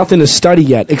nothing to study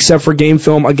yet except for game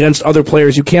film against other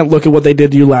players. You can't look at what they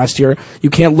did to you last year. You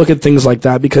can't look at things like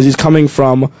that because he's coming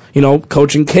from,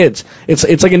 coaching kids.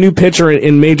 It's like a new pitcher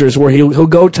in majors where he'll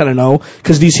go 10-0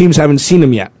 because these teams haven't seen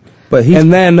him yet.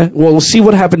 And then we'll see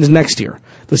what happens next year.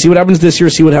 Let's see what happens this year,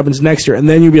 see what happens next year, and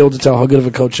then you'll be able to tell how good of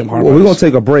a coach Jim Harbaugh is. Well, we're going to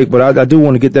take a break, but I do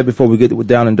want to get that before we get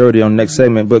down and dirty on the next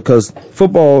segment, because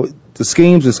football, the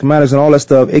schemes, the schematics, and all that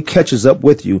stuff, it catches up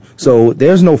with you. So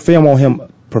there's no film on him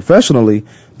professionally,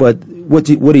 but what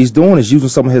he's doing is using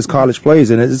some of his college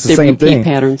plays, and it's the same thing.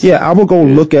 Patterns. Yeah, I will go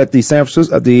look at the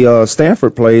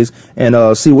Stanford plays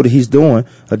and see what he's doing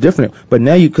different. But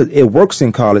now it works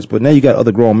in college, but now you got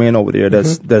other grown men over there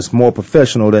that's more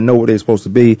professional, that know what they're supposed to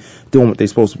be, doing what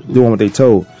they're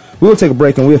told. We'll take a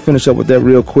break and we'll finish up with that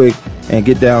real quick and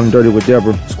get down and dirty with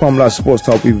Deborah. It's Kwamie Lassiter Sports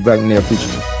Talk. We'll be back in the near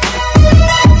future.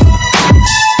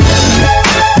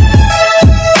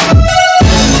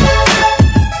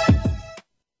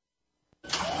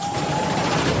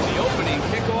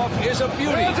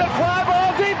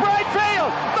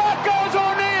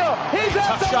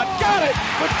 Got it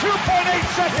with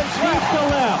 2.8 seconds left to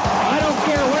left. I don't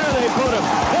care where they put him.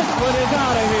 This one is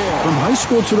out of here. From high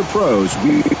school to the pros,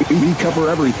 we cover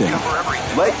everything.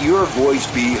 Let your voice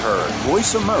be heard.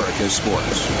 Voice America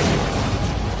Sports.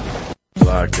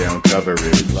 Lockdown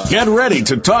coverage. Get ready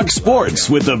to talk sports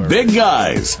with the big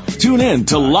guys. Tune in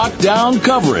to Lockdown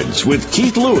Coverage with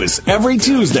Keith Lewis every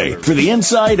Tuesday for the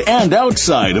inside and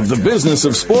outside of the business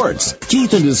of sports.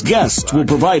 Keith and his guests will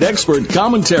provide expert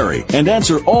commentary and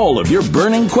answer all of your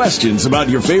burning questions about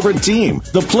your favorite team,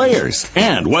 the players,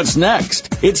 and what's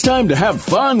next. It's time to have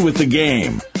fun with the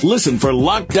game. Listen for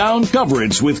Lockdown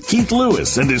Coverage with Keith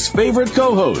Lewis and his favorite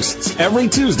co-hosts every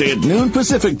Tuesday at noon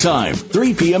Pacific Time,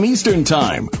 3 p.m. Eastern Time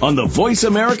on the Voice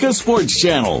America Sports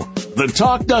Channel. The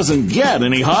talk doesn't get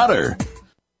any hotter.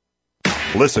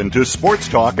 Listen to Sports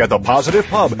Talk at the Positive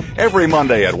Pub every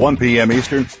Monday at 1 p.m.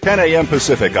 Eastern, 10 a.m.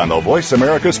 Pacific on the Voice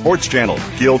America Sports Channel.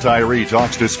 Gil Tyree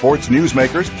talks to sports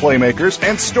newsmakers, playmakers,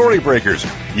 and story breakers.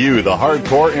 You, the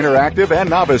hardcore, interactive, and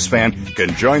novice fan,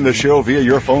 can join the show via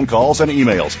your phone calls and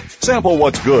emails. Sample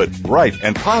what's good, right,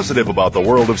 and positive about the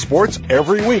world of sports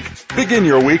every week. Begin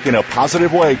your week in a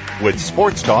positive way with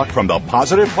Sports Talk from the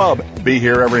Positive Pub. Be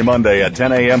here every Monday at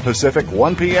 10 a.m. Pacific,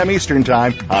 1 p.m. Eastern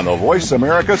Time on the Voice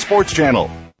America Sports Channel.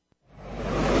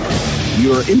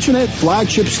 Your internet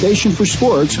flagship station for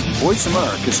sports, Voice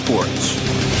America Sports.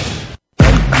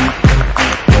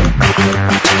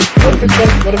 Welcome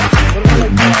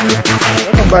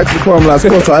back to the Kwamie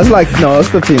Lassiter Sports Talk. It's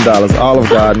 $15 Olive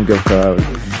Garden gift card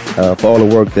for all the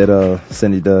work that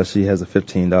Cindy does. She has a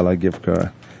 $15 gift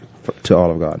card to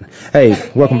Olive Garden.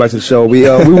 Hey, welcome back to the show. We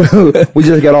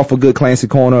just got off a good Clancy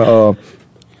Corner.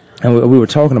 And we were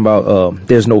talking about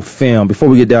there's no film. Before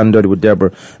we get down and dirty with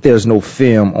Deborah, there's no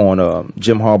film on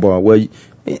Jim Harbaugh. Well,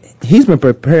 he's been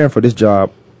preparing for this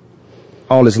job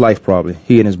all his life, probably.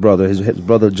 He and his brother. His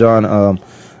brother John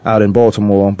out in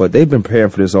Baltimore, but they've been preparing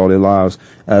for this all their lives.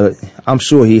 I'm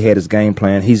sure he had his game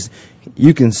plan.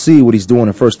 You can see what he's doing in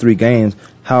the first 3 games,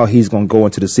 how he's going to go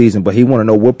into the season, but he want to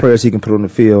know what players he can put on the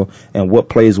field and what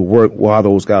plays will work while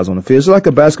those guys on the field. It's like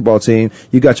a basketball team.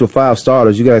 You got your 5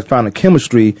 starters. You got to find a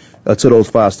chemistry to those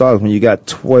 5 starters when you got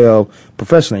 12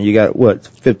 professionals. You got,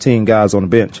 15 guys on the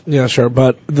bench. Yeah, sure.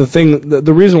 But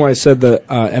the reason why I said the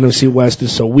NFC West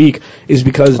is so weak is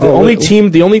because the only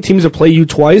teams that play you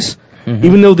twice,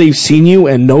 even though they've seen you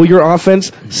and know your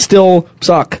offense, still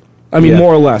suck. I mean,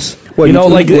 more or less. Well,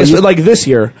 like this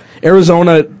year,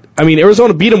 Arizona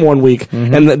beat them 1 week,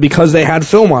 and because they had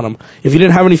film on them. If you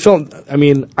didn't have any film,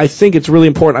 I think it's really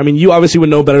important. You obviously would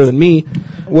know better than me,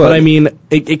 but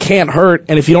it can't hurt.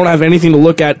 And if you don't have anything to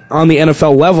look at on the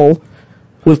NFL level,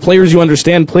 with players you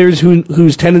understand, players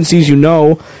whose tendencies you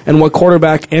know, and what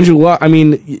quarterback Andrew Luck.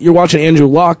 You're watching Andrew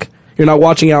Luck. You're not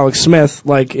watching Alex Smith,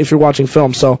 if you're watching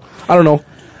film. So I don't know.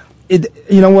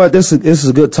 You know what? This is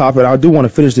a good topic. I do want to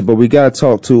finish it, but we got to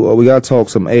talk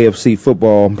some AFC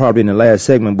football probably in the last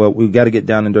segment. But we got to get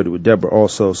down and dirty with Deborah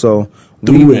also. So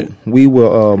we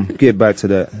will get back to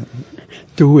that.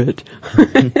 Do it.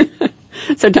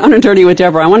 So down and dirty with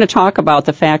Deborah, I want to talk about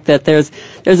the fact that there's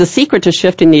a secret to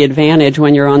shifting the advantage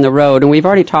when you're on the road, and we've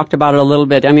already talked about it a little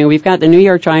bit. I mean, we've got the New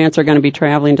York Giants are going to be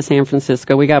traveling to San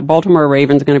Francisco. We got Baltimore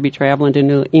Ravens going to be traveling to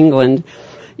New England.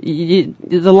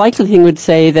 The likely thing would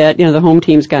say that, the home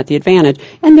team's got the advantage,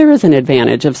 and there is an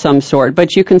advantage of some sort,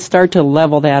 but you can start to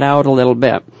level that out a little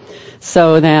bit.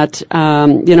 So that,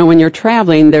 when you're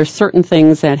traveling, there's certain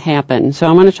things that happen. So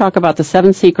I'm going to talk about the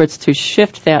 7 secrets to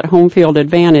shift that home field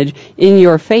advantage in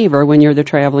your favor when you're the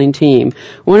traveling team.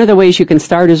 One of the ways you can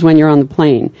start is when you're on the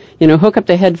plane. Hook up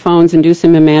the headphones and do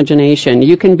some imagination.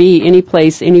 You can be any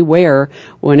place, anywhere,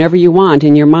 whenever you want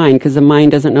in your mind, because the mind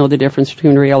doesn't know the difference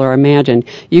between real or imagined.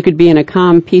 You could be in a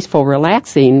calm, peaceful,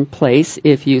 relaxing place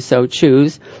if you so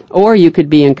choose, or you could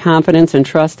be in confidence and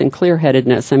trust and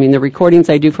clear-headedness. I mean, the recordings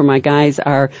I do for my guys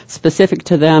are specific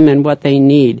to them and what they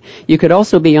need. You could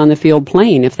also be on the field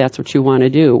playing if that's what you want to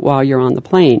do while you're on the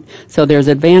plane. So there's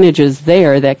advantages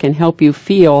there that can help you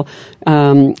feel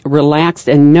relaxed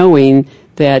and knowing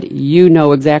that you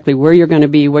know exactly where you're going to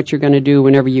be, what you're going to do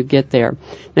whenever you get there.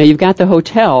 Now, you've got the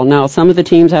hotel. Now, some of the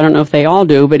teams, I don't know if they all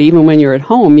do, but even when you're at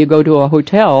home, you go to a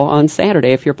hotel on Saturday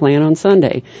if you're playing on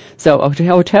Sunday. So a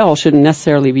hotel shouldn't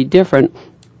necessarily be different.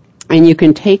 And you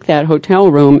can take that hotel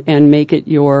room and make it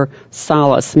your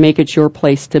solace, make it your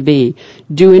place to be.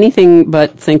 Do anything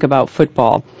but think about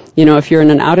football. If you're in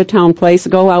an out-of-town place,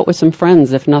 go out with some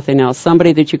friends, if nothing else.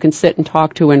 Somebody that you can sit and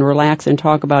talk to and relax and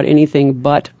talk about anything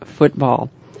but football.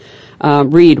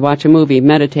 Read, watch a movie,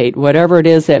 meditate, whatever it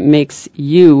is that makes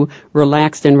you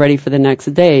relaxed and ready for the next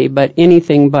day, but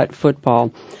anything but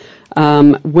football.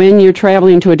 When you're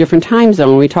traveling to a different time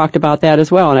zone, we talked about that as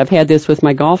well, and I've had this with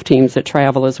my golf teams that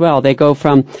travel as well. They go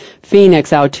from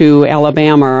Phoenix out to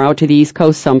Alabama or out to the East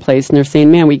Coast someplace, and they're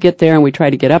saying, man, we get there and we try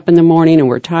to get up in the morning and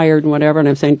we're tired and whatever, and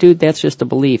I'm saying, dude, that's just a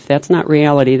belief. That's not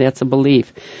reality, that's a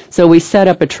belief. So we set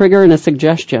up a trigger and a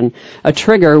suggestion. A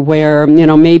trigger where,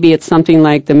 maybe it's something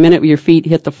like the minute your feet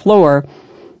hit the floor,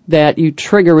 that you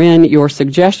trigger in your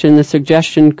suggestion. The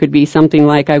suggestion could be something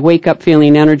like, I wake up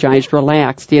feeling energized,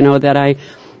 relaxed, that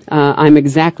I'm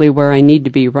exactly where I need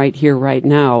to be right here, right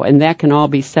now. And that can all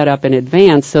be set up in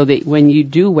advance so that when you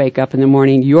do wake up in the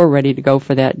morning, you're ready to go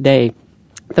for that day.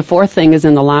 The fourth thing is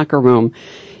in the locker room.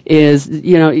 Is,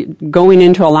 going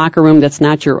into a locker room that's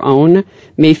not your own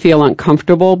may feel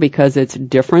uncomfortable because it's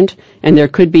different, and there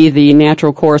could be the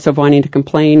natural course of wanting to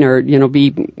complain or,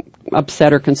 be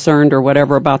upset or concerned or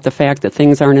whatever about the fact that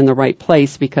things aren't in the right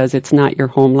place because it's not your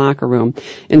home locker room.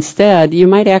 Instead, you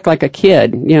might act like a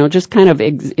kid, just kind of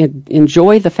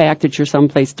enjoy the fact that you're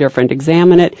someplace different.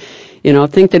 Examine it,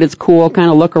 think that it's cool, kind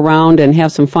of look around and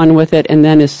have some fun with it, and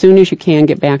then as soon as you can,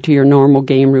 get back to your normal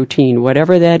game routine.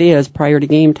 Whatever that is prior to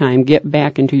game time, get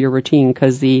back into your routine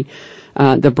because the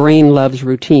brain loves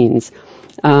routines.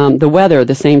 The weather,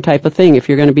 the same type of thing. If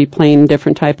you're going to be playing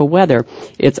different type of weather,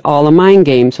 it's all a mind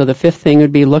game. So the fifth thing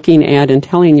would be looking at and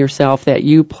telling yourself that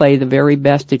you play the very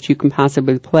best that you can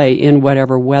possibly play in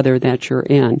whatever weather that you're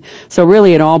in. So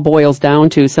really it all boils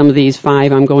down to some of these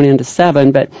 5, I'm going into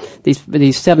 7, but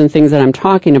these 7 things that I'm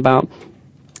talking about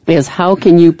is how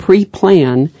can you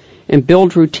pre-plan and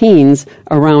build routines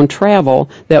around travel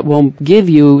that will give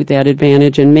you that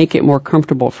advantage and make it more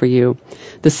comfortable for you.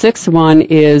 The 6th one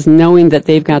is knowing that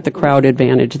they've got the crowd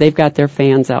advantage. They've got their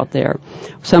fans out there.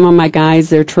 Some of my guys,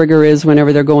 their trigger is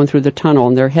whenever they're going through the tunnel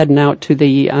and they're heading out to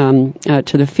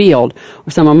the field.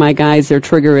 Or some of my guys, their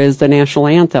trigger is the national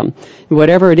anthem.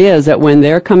 Whatever it is, that when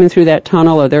they're coming through that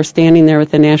tunnel or they're standing there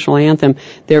with the national anthem,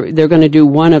 they're going to do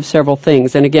one of several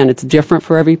things. And again, it's different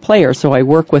for every player, so I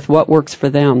work with what works for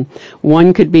them.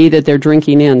 One could be that they're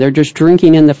drinking in. They're just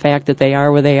drinking in the fact that they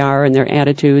are where they are and their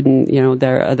attitude and,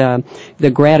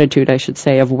 the gratitude, I should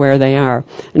say, of where they are.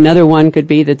 Another one could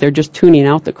be that they're just tuning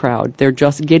out the crowd. They're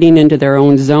just getting into their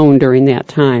own zone during that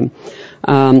time.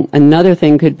 Another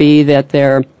thing could be that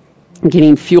they're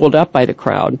getting fueled up by the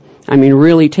crowd. I mean,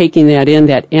 really taking that in,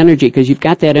 that energy, because you've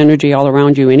got that energy all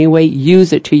around you anyway.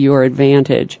 Use it to your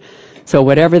advantage. So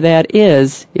whatever that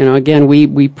is, again,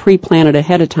 we pre-plan it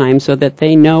ahead of time so that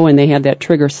they know and they have that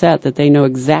trigger set that they know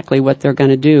exactly what they're going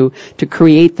to do to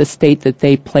create the state that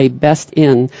they play best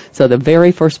in. So the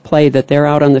very first play that they're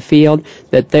out on the field,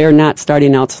 that they're not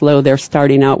starting out slow, they're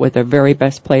starting out with their very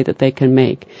best play that they can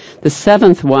make. The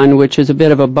 7th one, which is a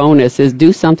bit of a bonus, is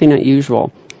do something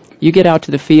unusual. you get out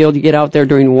to the field, you get out there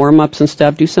during warm-ups and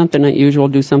stuff, do something unusual,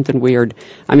 do something weird.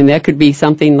 I mean, that could be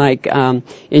something like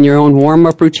in your own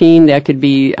warm-up routine. That could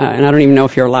be, and I don't even know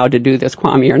if you're allowed to do this,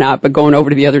 Kwamie, or not, but going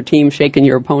over to the other team, shaking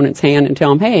your opponent's hand and tell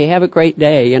them, hey, have a great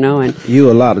day, And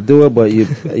you're allowed to do it, but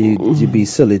you'd be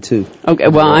silly, too. Okay,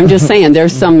 well, I'm just saying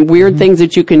there's some weird things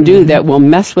that you can do that will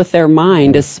mess with their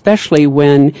mind, especially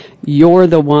when you're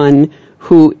the one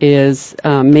who is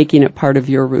making it part of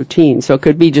your routine. So it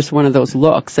could be just one of those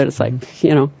looks that it's like,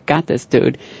 got this,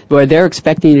 dude. Where they're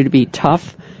expecting you to be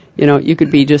tough. You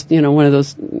could be just, one of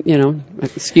those,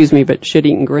 excuse me, but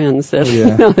shit-eating grins.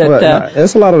 That,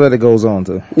 there's a lot of that goes on,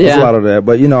 too. There's a lot of that.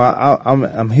 But,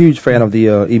 I'm a huge fan of the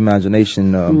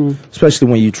imagination,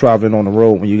 especially when you're traveling on the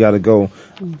road, when you got to go.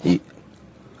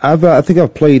 I think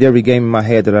I've played every game in my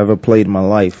head that I've ever played in my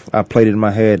life. I played it in my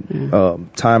head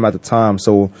time after time,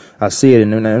 so I see it,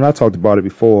 and I talked about it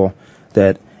before,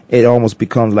 that it almost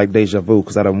becomes like deja vu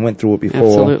because I done went through it before.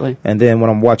 Absolutely. And then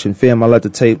when I'm watching film, I let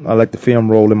the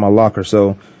film roll in my locker,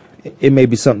 so it may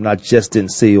be something I just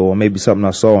didn't see, or maybe something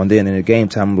I saw, and then in the game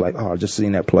time I'm like, I just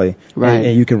seen that play. Right.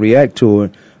 And you can react to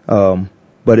it.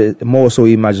 But it more so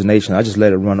imagination. I just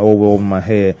let it run over my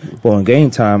head. But when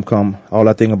game time come, all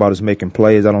I think about is making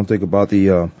plays. I don't think about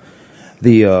the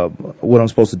what I'm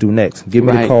supposed to do next. Give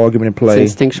me the call, give me the play.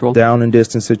 It's instinctual. Down and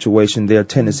distance situation, their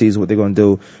tendencies, what they're going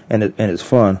to do, and it's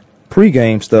fun.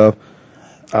 Pre-game stuff,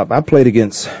 I played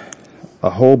against a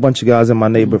whole bunch of guys in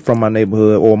my from my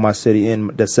neighborhood or my city,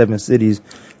 in the 7 cities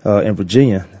in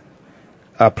Virginia.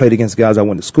 I played against guys I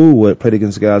went to school with, played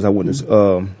against guys I went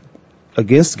to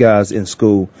against guys in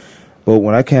school, but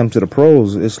when I came to the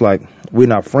pros, it's like we're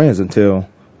not friends until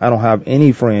I don't have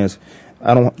any friends.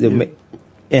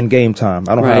 In game time,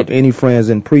 I don't have any friends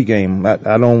in pregame.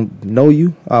 I don't know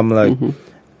you. I'm like,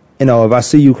 if I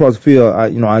see you across the field,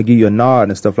 I give you a nod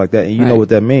and stuff like that, and you know what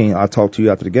that means. I talk to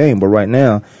you after the game. But right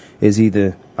now, it's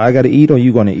either I got to eat or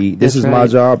you going to eat. This is my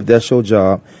job. That's your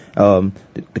job. The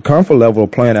comfort level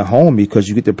of playing at home, because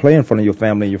you get to play in front of your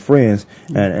family and your friends,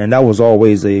 and that was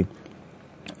always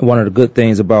one of the good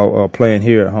things about playing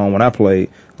here at home when I played.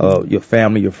 Your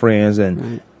family, your friends,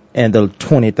 and the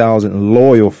 20,000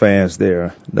 loyal fans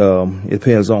there. It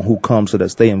depends on who comes to that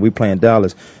stadium. We play in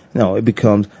Dallas. It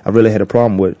becomes, I really had a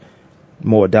problem with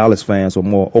more Dallas fans or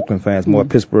more Oakland fans, more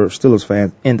Pittsburgh Steelers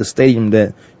fans in the stadium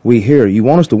that we hear. You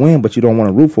want us to win, but you don't want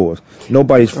to root for us.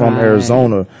 Nobody's from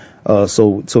Arizona,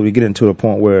 so we get into the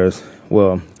point where it's,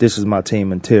 well, this is my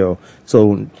team until.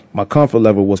 So my comfort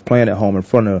level was playing at home in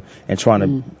front of and trying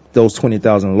to those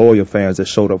 20,000 loyal fans that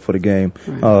showed up for the game.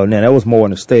 Now that was more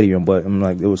in the stadium, but I'm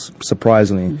like, it was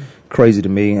surprisingly crazy to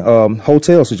me.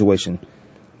 Hotel situation,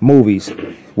 movies,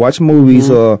 watch movies.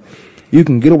 You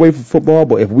can get away from football,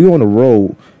 but if we're on the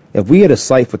road, if we at a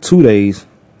site for 2 days,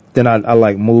 then I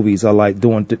like movies. I like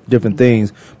doing different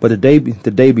things. But the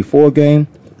day before a game,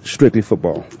 strictly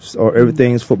football, or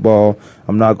everything's football.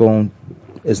 I'm not going.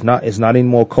 It's not any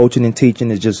more coaching and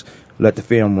teaching. It's just let the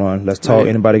film run. Let's talk.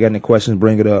 Anybody got any questions?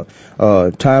 Bring it up.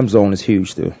 Time zone is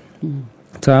huge too.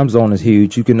 Time zone is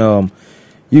huge. You can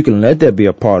let that be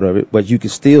a part of it, but you can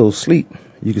still sleep.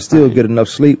 You can still get enough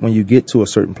sleep when you get to a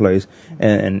certain place,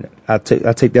 and I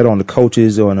take that on the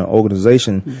coaches or on the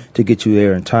organization to get you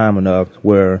there in time enough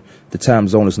where the time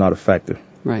zone is not a factor.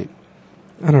 Right.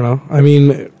 I don't know. I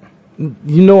mean,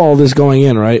 all this going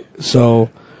in, right? So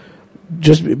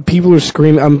just people are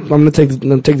screaming. I'm going to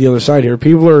take the other side here.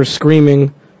 People are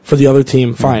screaming for the other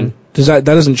team. Fine. That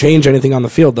doesn't change anything on the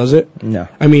field, does it? No.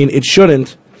 I mean, it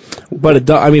shouldn't, but it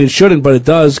does. I mean, it shouldn't, but it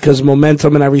does because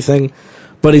momentum and everything.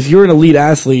 But if you're an elite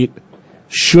athlete,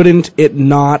 shouldn't it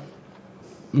not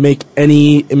make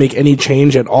any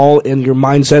change at all in your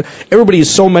mindset? Everybody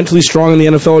is so mentally strong in the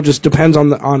NFL. It just depends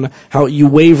on how you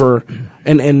waver.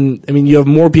 And I mean, you have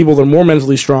more people that are more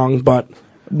mentally strong, but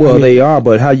they are.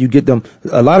 But how you get them?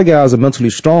 A lot of guys are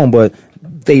mentally strong, but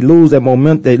they lose that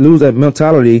moment. They lose that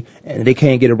mentality, and they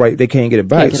can't get it right. They can't get it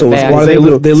back. So why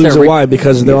do they lose it? Why?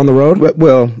 Because they're on the road?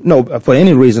 Well, no, for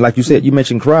any reason. Like you said, you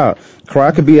mentioned crowd.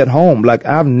 Crowd could be at home. Like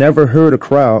I've never heard a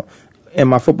crowd in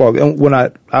my football. When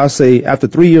I say after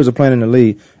 3 years of playing in the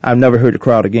league, I've never heard the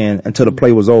crowd again until the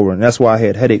play was over, and that's why I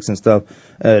had headaches and stuff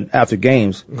after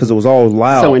games because it was all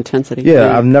loud. So intensity.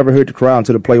 Yeah, I've never heard the crowd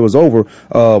until the play was over.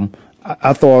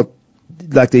 I thought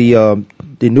like the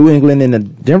New England and the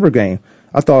Denver game.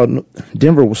 I thought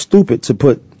Denver was stupid to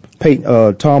put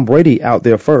Tom Brady out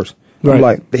there first. Right. I'm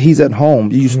like, he's at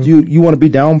home. You want to be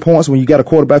down points when you got a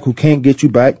quarterback who can't get you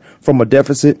back from a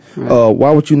deficit. Right.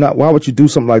 Why would you do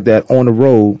something like that on the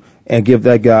road and give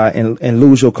that guy and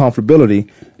lose your comfortability?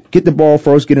 Get the ball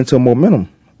first, get into momentum.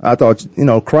 I thought,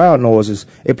 crowd noises,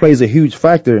 it plays a huge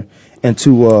factor And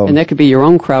and that could be your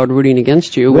own crowd rooting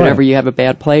against you whenever you have a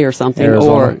bad play or something,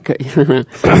 or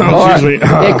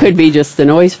it could be just the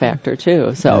noise factor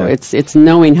too. So it's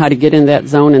knowing how to get in that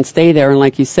zone and stay there. And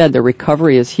like you said, the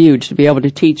recovery is huge, to be able to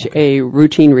teach a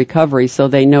routine recovery so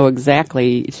they know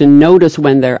exactly, to notice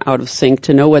when they're out of sync,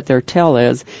 to know what their tell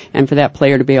is, and for that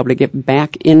player to be able to get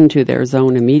back into their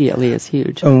zone immediately is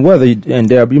huge. And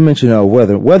Deb, you mentioned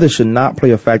weather. Weather should not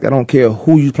play a factor. I don't care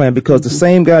who you're playing, because the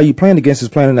same guy you're playing against is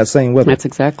playing in that same weather. That's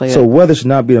exactly it. So weather should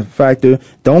not be a factor.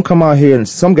 Don't come out here, and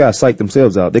some guys psych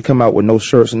themselves out. They come out with no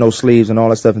shirts and no sleeves and all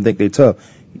that stuff and think they're tough.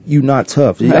 You're not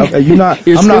tough. Right. You're not.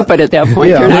 You're stupid at that point.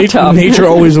 Yeah. You're not tough. Nature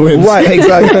always wins. Right,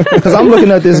 exactly. Because I'm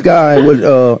looking at this guy with,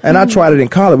 and I tried it in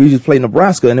college. We just played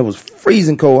Nebraska, and it was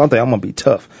freezing cold. I'm thinking I'm gonna be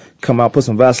tough. Come out, put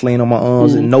some Vaseline on my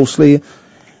arms and no sleeve.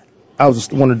 I was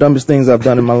just one of the dumbest things I've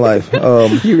done in my life.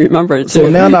 You remember it too. So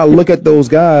now I look at those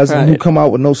guys who come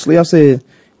out with no sleeve. I said,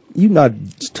 you're not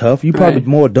tough. You're probably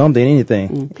more dumb than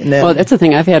anything. Well, that's the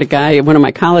thing. I've had a guy, one of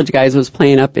my college guys was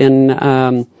playing up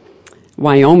in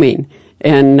Wyoming,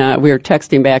 and we were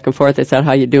texting back and forth. I said,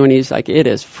 how you doing? He's like, it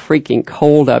is freaking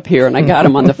cold up here. And I got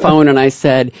him on the phone, and I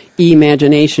said,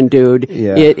 imagination, dude.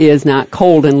 Yeah. It is not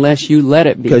cold unless you let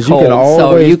it be cold.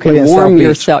 So you can warm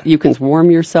yourself. You can warm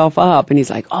yourself up. And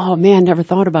he's like, oh man, never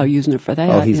thought about using it for that.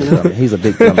 Oh, he's a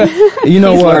big dummy. You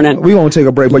know he's what? Learning. We won't take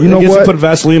a break, but you know what? He put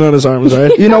Vaseline on his arms,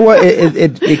 right? You know what?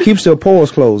 It keeps the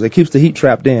pores closed. It keeps the heat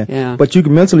trapped in. Yeah. But you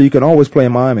can always play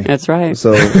in Miami. That's right.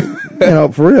 So,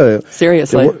 for real.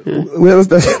 Seriously.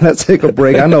 Let's take a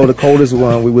break. I know the coldest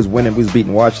one we was winning. We was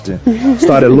beating Washington.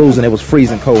 Started losing. It was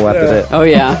freezing cold after that. Oh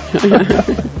yeah.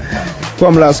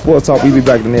 Kwamie Lassiter Sports Talk. We'll be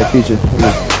back in the near future.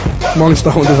 Amongst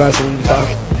all the Vaseline talk.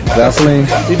 Vaseline?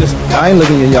 I ain't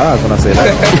looking in your eyes when I say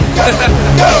that.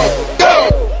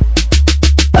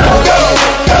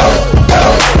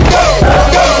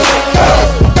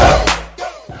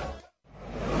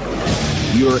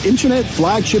 Your internet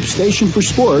flagship station for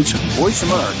sports, Voice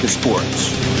America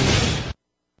Sports.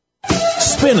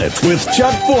 Spin It with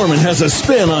Chuck Foreman has a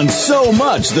spin on so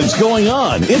much that's going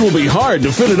on. It will be hard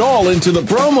to fit it all into the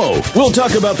promo. We'll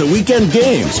talk about the weekend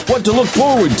games, what to look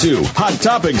forward to, hot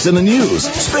topics in the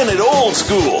news. Spin It old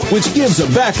school, which gives a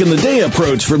back-in-the-day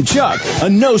approach from Chuck. A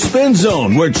no-spin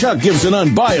zone where Chuck gives an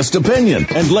unbiased opinion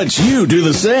and lets you do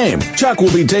the same. Chuck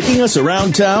will be taking us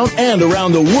around town and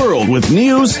around the world with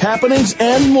news, happenings,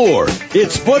 and more.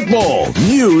 It's football,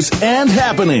 news, and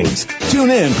happenings.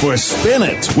 Tune in for Spin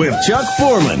It with Chuck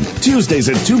Foreman. Tuesdays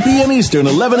at 2 p.m. Eastern,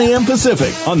 11 a.m.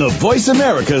 Pacific on the Voice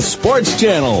America Sports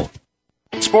Channel.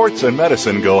 Sports and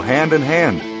medicine go hand in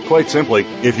hand. Quite simply,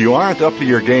 if you aren't up to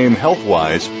your game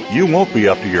health-wise, you won't be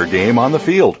up to your game on the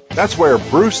field. That's where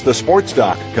Bruce the Sports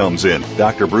Doc comes in.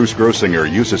 Dr. Bruce Grossinger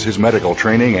uses his medical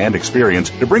training and experience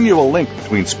to bring you a link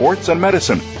between sports and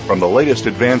medicine, from the latest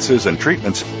advances and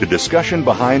treatments to discussion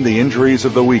behind the injuries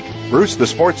of the week. Bruce the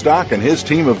Sports Doc and his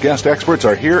team of guest experts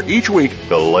are here each week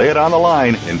to lay it on the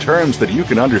line in terms that you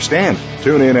can understand.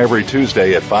 Tune in every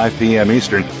Tuesday at 5 p.m.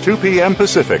 Eastern, 2 p.m.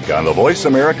 Pacific on the Voice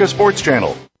America Sports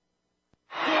Channel.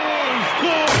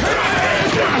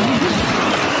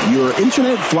 Your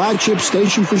internet flagship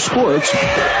station for sports,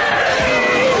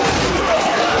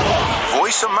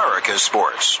 Voice America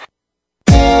Sports.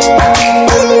 Welcome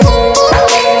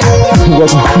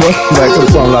back to the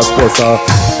Kwamie Lassiter Sports Talk.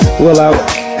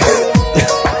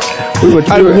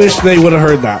 I wish they would have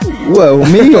heard that. Well,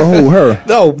 me or who? Her?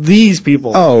 No, these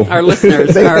people. Oh. Our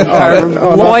listeners,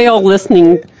 our loyal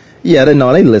listening. Yeah, they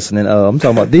listening. I'm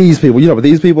talking about these people. You know about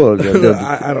these people?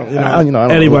 I don't know.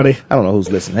 Anybody. I don't know who's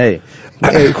listening. Hey,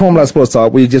 Kwamie Lassiter Sports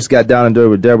Talk. We just got down and dirty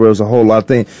with Deborah. It was a whole lot of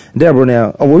things. Deborah,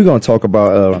 now, we're going to talk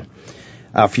about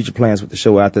our future plans with the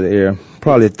show after the air.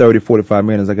 Probably 30, 45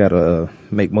 minutes. I got to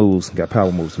make moves. Got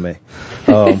power moves to make.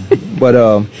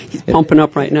 He's pumping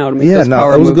up right now to make those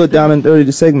power it was moves. good down and dirty,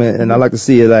 the segment, and I like to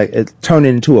see it turn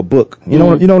into a book. You know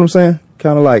what I'm saying?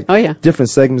 Kind of like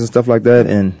different segments and stuff like that,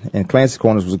 and Clancy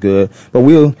Corners was good. But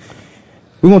we're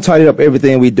gonna tidy up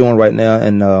everything we're doing right now,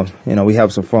 and we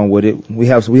have some fun with it. We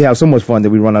have so much fun that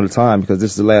we run out of time because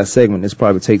this is the last segment. This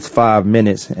probably takes 5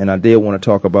 minutes, and I did want to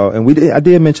talk about, and I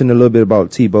did mention a little bit about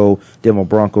Tebow, Denver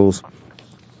Broncos.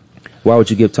 Why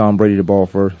would you give Tom Brady the ball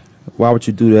first? Why would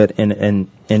you do that in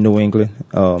New England?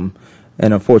 And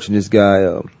unfortunately, this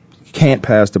guy can't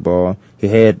pass the ball. He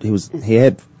had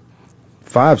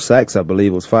 5 sacks, I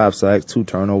believe. It was 5 sacks, 2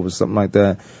 turnovers, something like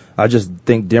that. I just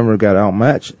think Denver got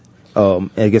outmatched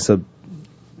against a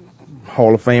future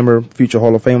Hall of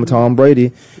Famer Tom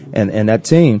Brady and that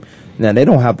team. Now, they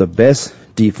don't have the best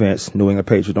defense. New England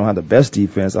Patriots don't have the best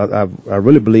defense. I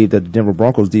really believe that the Denver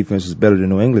Broncos defense is better than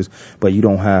New England's, but you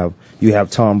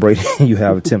have Tom Brady and you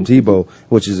have Tim Tebow,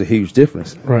 which is a huge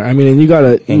difference. Right. I mean, and you got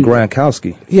to... And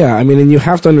Gronkowski. Yeah, I mean, and you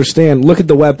have to understand, look at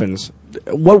the weapons.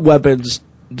 What weapons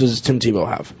does Tim Tebow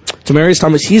have? Demaryius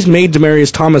Thomas, he's made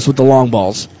Demaryius Thomas with the long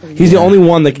balls. He's the only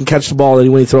one that can catch the ball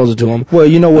when he throws it to him. Well,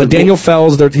 you know what? Daniel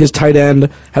Fells, his tight end,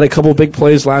 had a couple big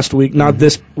plays last week, not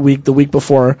this week, the week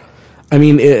before. I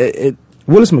mean,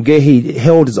 Willis McGahee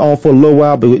held his own for a little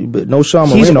while, but no Sean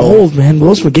Marino. He's old, man.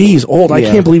 Willis McGahee's old. Yeah. I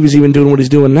can't believe he's even doing what he's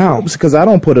doing now. Because I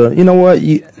don't put you know what?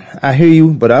 I hear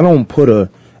you, but I don't put a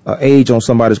age on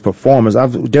somebody's performance.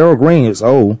 Darryl Green is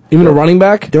old. Even a running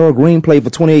back? Darryl Green played for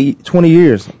 20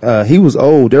 years. He was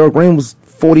old. Darryl Green was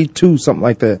 42, something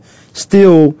like that.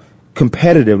 Still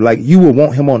competitive. Like, you would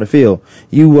want him on the field.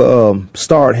 You would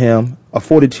start him, a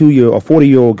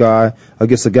 40-year-old guy,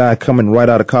 against a guy coming right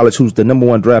out of college who's the number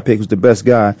 1 draft pick, who's the best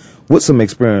guy, with some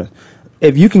experience.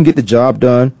 If you can get the job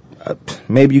done,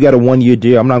 maybe you got a 1-year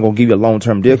deal. I'm not going to give you a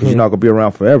long-term deal because you're not going to be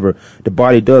around forever. The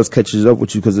body does catches up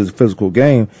with you because it's a physical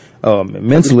game.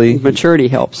 Mentally, maturity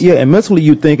helps. Yeah, and mentally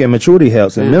you think, and maturity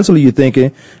helps. And mentally you're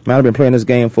thinking, man, I've been playing this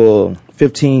game for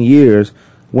 15 years.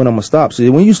 When I'm going to stop?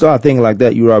 So when you start thinking like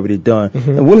that, you're already done.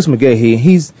 And Willis McGahee,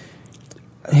 he's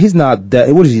not that.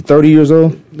 What is he, 30 years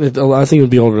old? I think he'd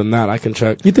be older than that. I can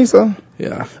check. You think so?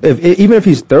 Yeah. Even if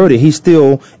he's 30, he's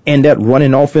still in that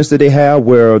running offense that they have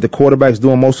where the quarterback's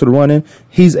doing most of the running.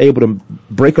 He's able to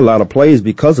break a lot of plays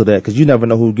because of that, because you never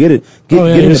know who'll get it.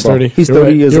 He's 30. He's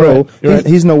 30 years old.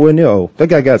 He's nowhere near old. That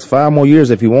guy got 5 more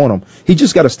years if you want him. He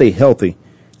just got to stay healthy.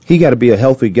 He got to be a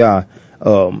healthy guy.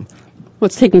 Well,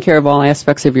 it's taking care of all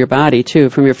aspects of your body, too,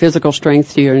 from your physical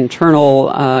strength to your internal,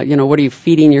 what are you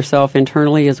feeding yourself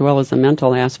internally as well as the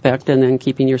mental aspect, and then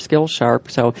keeping your skills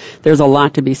sharp. So there's a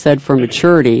lot to be said for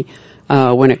maturity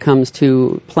when it comes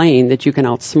to playing, that you can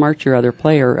outsmart your other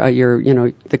player,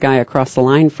 the guy across the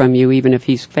line from you. Even if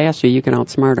he's faster, you can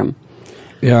outsmart him.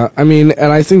 Yeah, I mean,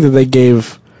 and I think that they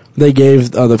gave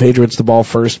the Patriots the ball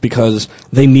first because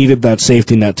they needed that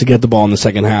safety net to get the ball in the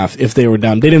second half if they were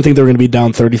down. They didn't think they were going to be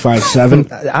down 35-7.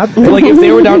 Like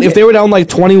if they were down like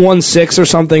 21-6 or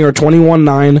something, or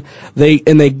 21-9,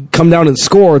 they come down and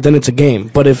score, then it's a game.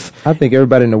 But I think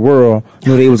everybody in the world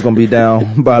knew they was going to be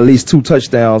down by at least 2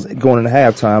 touchdowns going into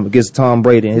halftime against Tom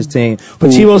Brady and his team.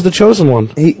 But Tebow's the chosen one.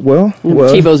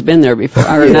 Tebow's been there before.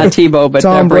 Or not Tebow, but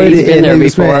Tom Brady's been there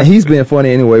before. He's been funny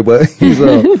anyway, but he's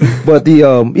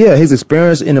his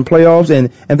experience in the playoffs,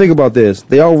 and think about this.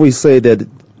 They always say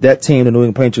that team, the New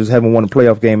England Patriots, haven't won a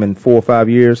playoff game in 4 or 5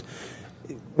 years.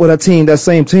 Well, that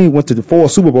same team went to the 4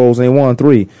 Super Bowls and they won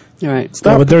 3. Right.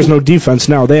 Yeah, but there's no defense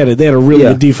now. They had a really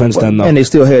good defense then, though. And they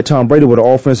still had Tom Brady with an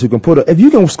offense who can if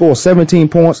you can score 17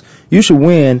 points, you should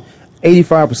win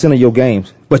 85% of your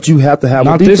games. But you have to have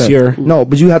a defense. Not this year. No,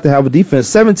 but you have to have a defense.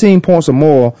 17 points or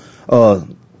more,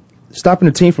 stopping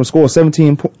the team from scoring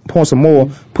 17 points or more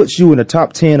puts you in the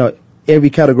top 10 of every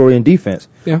category in defense.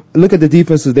 Yeah. Look at the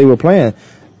defenses they were playing.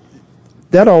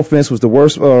 That offense was the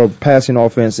worst passing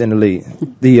offense in the league,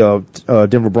 the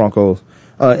Denver Broncos.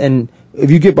 And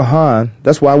if you get behind,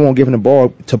 that's why I won't give him the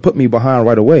ball to put me behind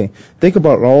right away. Think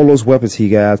about all those weapons he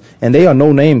has, and they are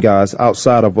no-name guys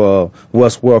outside of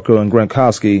Wes Welker and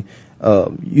Gronkowski.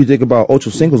 You think about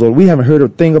Ochocinco. We haven't heard a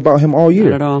thing about him all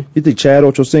year. Not at all. You think Chad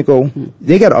Ochocinco?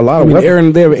 They got a lot of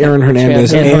weapons. They have Aaron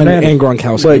Hernandez and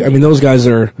Gronkowski. But, I mean, those guys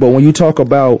are... But when you talk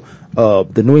about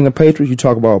the New England Patriots, you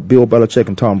talk about Bill Belichick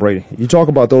and Tom Brady. You talk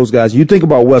about those guys. You think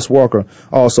about Wes Welker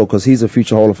also because he's a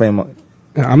future Hall of Famer.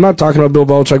 I'm not talking about Bill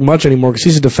Belichick much anymore because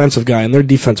he's a defensive guy, and their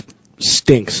defense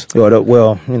stinks. Well,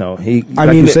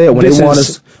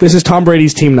 this is Tom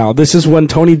Brady's team now. This is when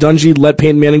Tony Dungy let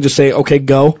Peyton Manning just say, okay,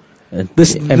 go.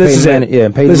 This is it. Yeah,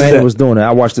 and Peyton Manning was doing it.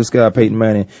 I watched this guy, Peyton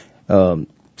Manning,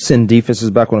 send defenses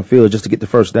back on the field just to get the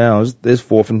first down. It's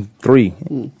 4th and 3,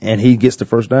 and he gets the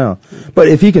first down. But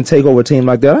if he can take over a team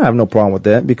like that, I have no problem with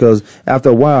that because after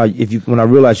a while, when I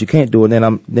realize you can't do it,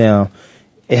 then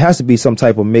it has to be some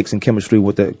type of mix and chemistry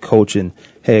with the coach and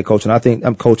head coach. And I think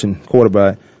I'm coaching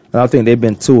quarterback, and I think they've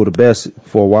been 2 of the best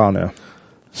for a while now.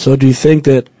 So do you think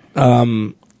that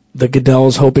the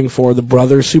Goodell's hoping for the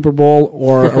Brothers Super Bowl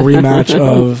or a rematch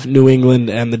of New England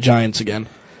and the Giants again?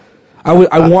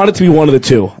 I want it to be one of the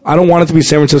two. I don't want it to be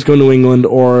San Francisco, New England,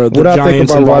 or the Giants. What I think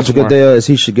about Roger Goodell is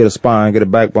he should get a spine, get a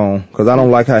backbone, because I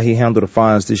don't like how he handled the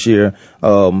fines this year.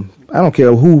 I don't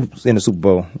care who's in the Super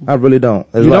Bowl. I really don't.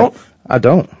 You don't? I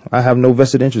don't. I have no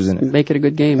vested interest in it. Make it a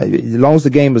good game. As long as the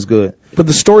game is good. But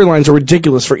the storylines are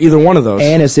ridiculous for either one of those.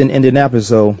 And it's in Indianapolis,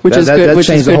 so Which is good. That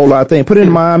changed a whole lot of things. Put it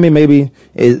in Miami, maybe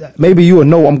you will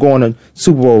know I'm going to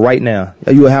Super Bowl right now.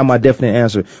 You will have my definite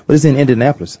answer. But it's in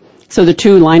Indianapolis. So the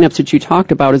two lineups that you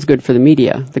talked about is good for the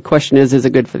media. The question is it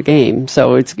good for the game?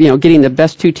 So it's, getting the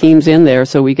best two teams in there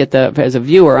so we get as a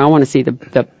viewer, I want to see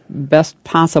the best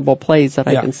possible plays that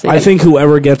I can see. I think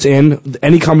whoever gets in,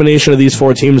 any combination of these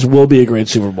four teams will be a great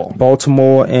Super Bowl.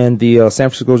 Baltimore and the San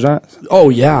Francisco Giants? Oh,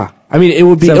 yeah. I mean, it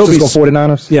would be... San Francisco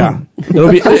 49ers? Yeah.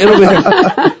 It'll be...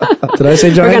 Did I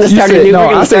say Giants? We're going to start a new team.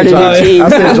 I said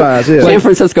Giants, yeah. San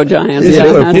Francisco Giants.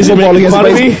 Is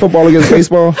it football against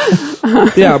baseball?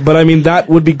 Yeah, but I mean, that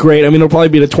would be great. I mean, it'll probably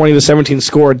be the 20-17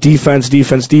 score, defense,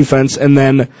 and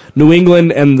then New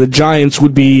England and the Giants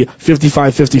would be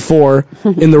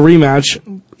 55-54 in the rematch.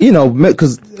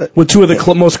 Because with two of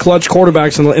the most clutch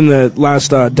quarterbacks in the last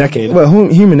decade. Well,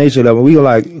 human nature level,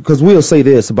 because we'll say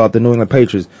this about the New England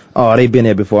Patriots. Oh, they've been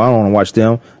there before. I don't want to watch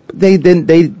them. But they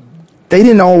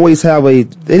didn't always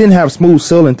have smooth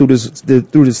sailing through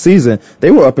this season. They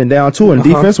were up and down too, and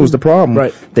defense was the problem.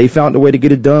 Right. They found a way to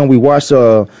get it done. We watched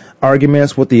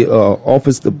arguments with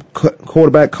the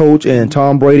quarterback coach and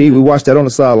Tom Brady. We watched that on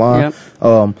the sideline.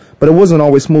 Yep. But it wasn't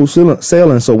always smooth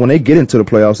sailing. So when they get into the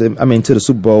playoffs, to the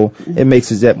Super Bowl, it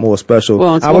makes it that more special.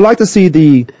 Well, I would like to see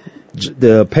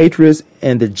the Patriots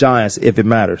and the Giants if it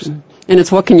matters. And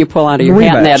it's what can you pull out of your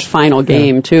hat in that final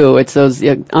game, too. It's those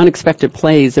unexpected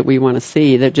plays that we want to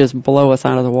see that just blow us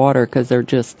out of the water because they're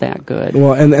just that good.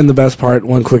 Well, and the best part,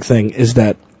 one quick thing, is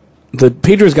that the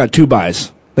Patriots got two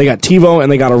byes. They got TiVo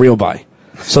and they got a real bye.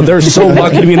 So they're so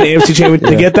lucky to be in the AFC Championship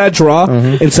to get that draw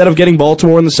instead of getting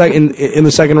Baltimore in the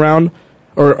second round.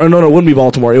 Or no, it wouldn't be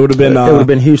Baltimore. It would have been. It would have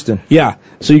been Houston. Yeah.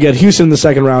 So you get Houston in the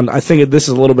second round. I think this is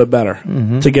a little bit better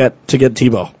to get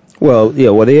TiVo. Well,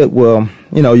 yeah.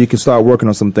 You can start working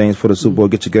on some things for the Super Bowl.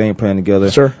 Get your game plan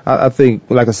together. Sure. I think,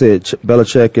 like I said,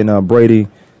 Belichick and Brady,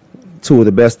 two of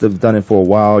the best that have done it for a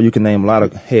while. You can name a lot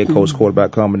of head coach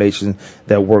quarterback combinations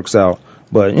that works out.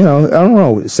 But, I don't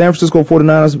know. San Francisco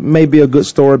 49ers may be a good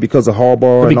story because of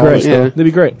Harbaugh and all that stuff. That'd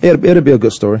be great. It'll be a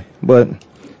good story. But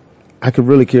I could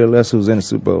really care less who's in the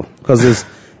Super Bowl because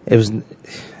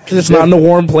it's not in a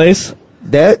warm place.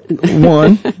 That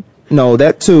one,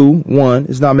 that one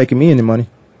is not making me any money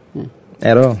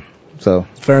at all. So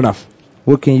fair enough.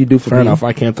 What can you do for me? Fair enough.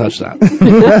 I can't touch that.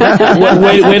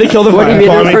 way to kill the fire. What have you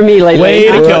done for me lately? Way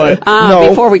to kill it.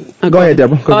 Before we go ahead,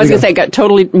 Deborah. I was going to say,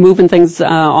 totally moving things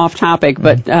off topic,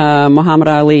 but Muhammad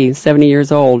Ali, 70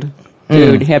 years old.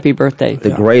 Dude, happy birthday. The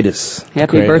greatest.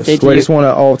 Happy birthday to you. Greatest one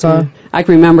of all time? I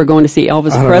can remember going to see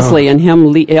Elvis Presley, and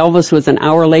Elvis was an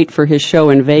hour late for his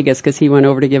show in Vegas because he went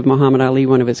over to give Muhammad Ali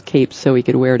one of his capes so he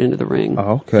could wear it into the ring.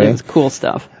 Oh, okay. It was cool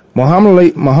stuff.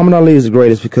 Muhammad Ali is the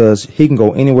greatest because he can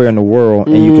go anywhere in the world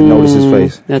and you can notice his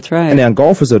face. That's right. And then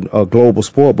golf is a global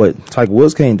sport, but Tiger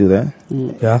Woods can't do that.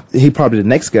 Yeah. He probably the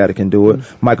next guy that can do it.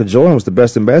 Michael Jordan was the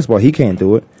best in basketball. He can't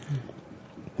do it.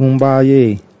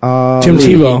 Kumbaya. Tim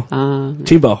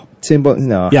Tebow. Tebow,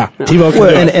 no. Yeah, Tebow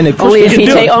can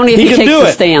do it. Only if he takes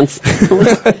the stance.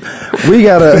 We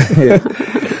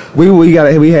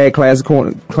had Classic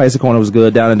Corner was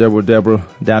good, Down and Dirty with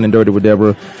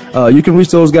Deborah. You can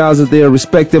reach those guys at their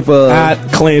respective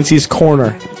at Clancy's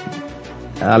Corner.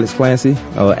 Alex Clancy,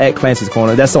 at Clancy's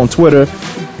Corner. That's on Twitter.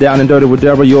 Down and Dirty with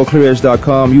Deborah,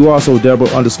 yourclearedge.com. You also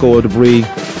Deborah_Debris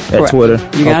at Twitter.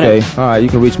 You got it. All right, you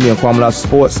can reach me on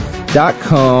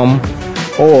KwameLassiterSports.com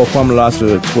or Kwamie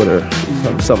Lassiter Twitter,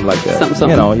 something like that.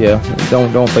 Something.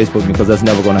 Don't Facebook me because that's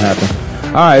never going to happen.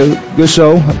 All right, good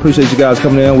show. I appreciate you guys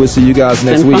coming in. We'll see you guys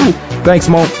next week. Fun. Thanks,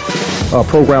 Monk,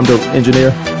 program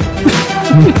engineer.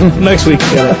 Next week.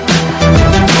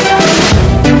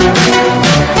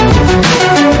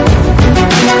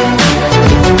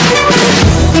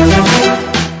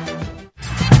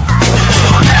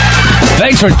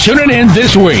 Thanks for tuning in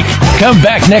this week. Come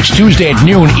back next Tuesday at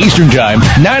noon Eastern Time,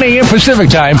 9 a.m. Pacific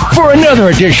Time for another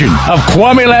edition of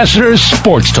Kwamie Lassiter's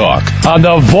Sports Talk on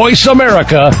the Voice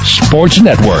America Sports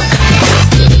Network.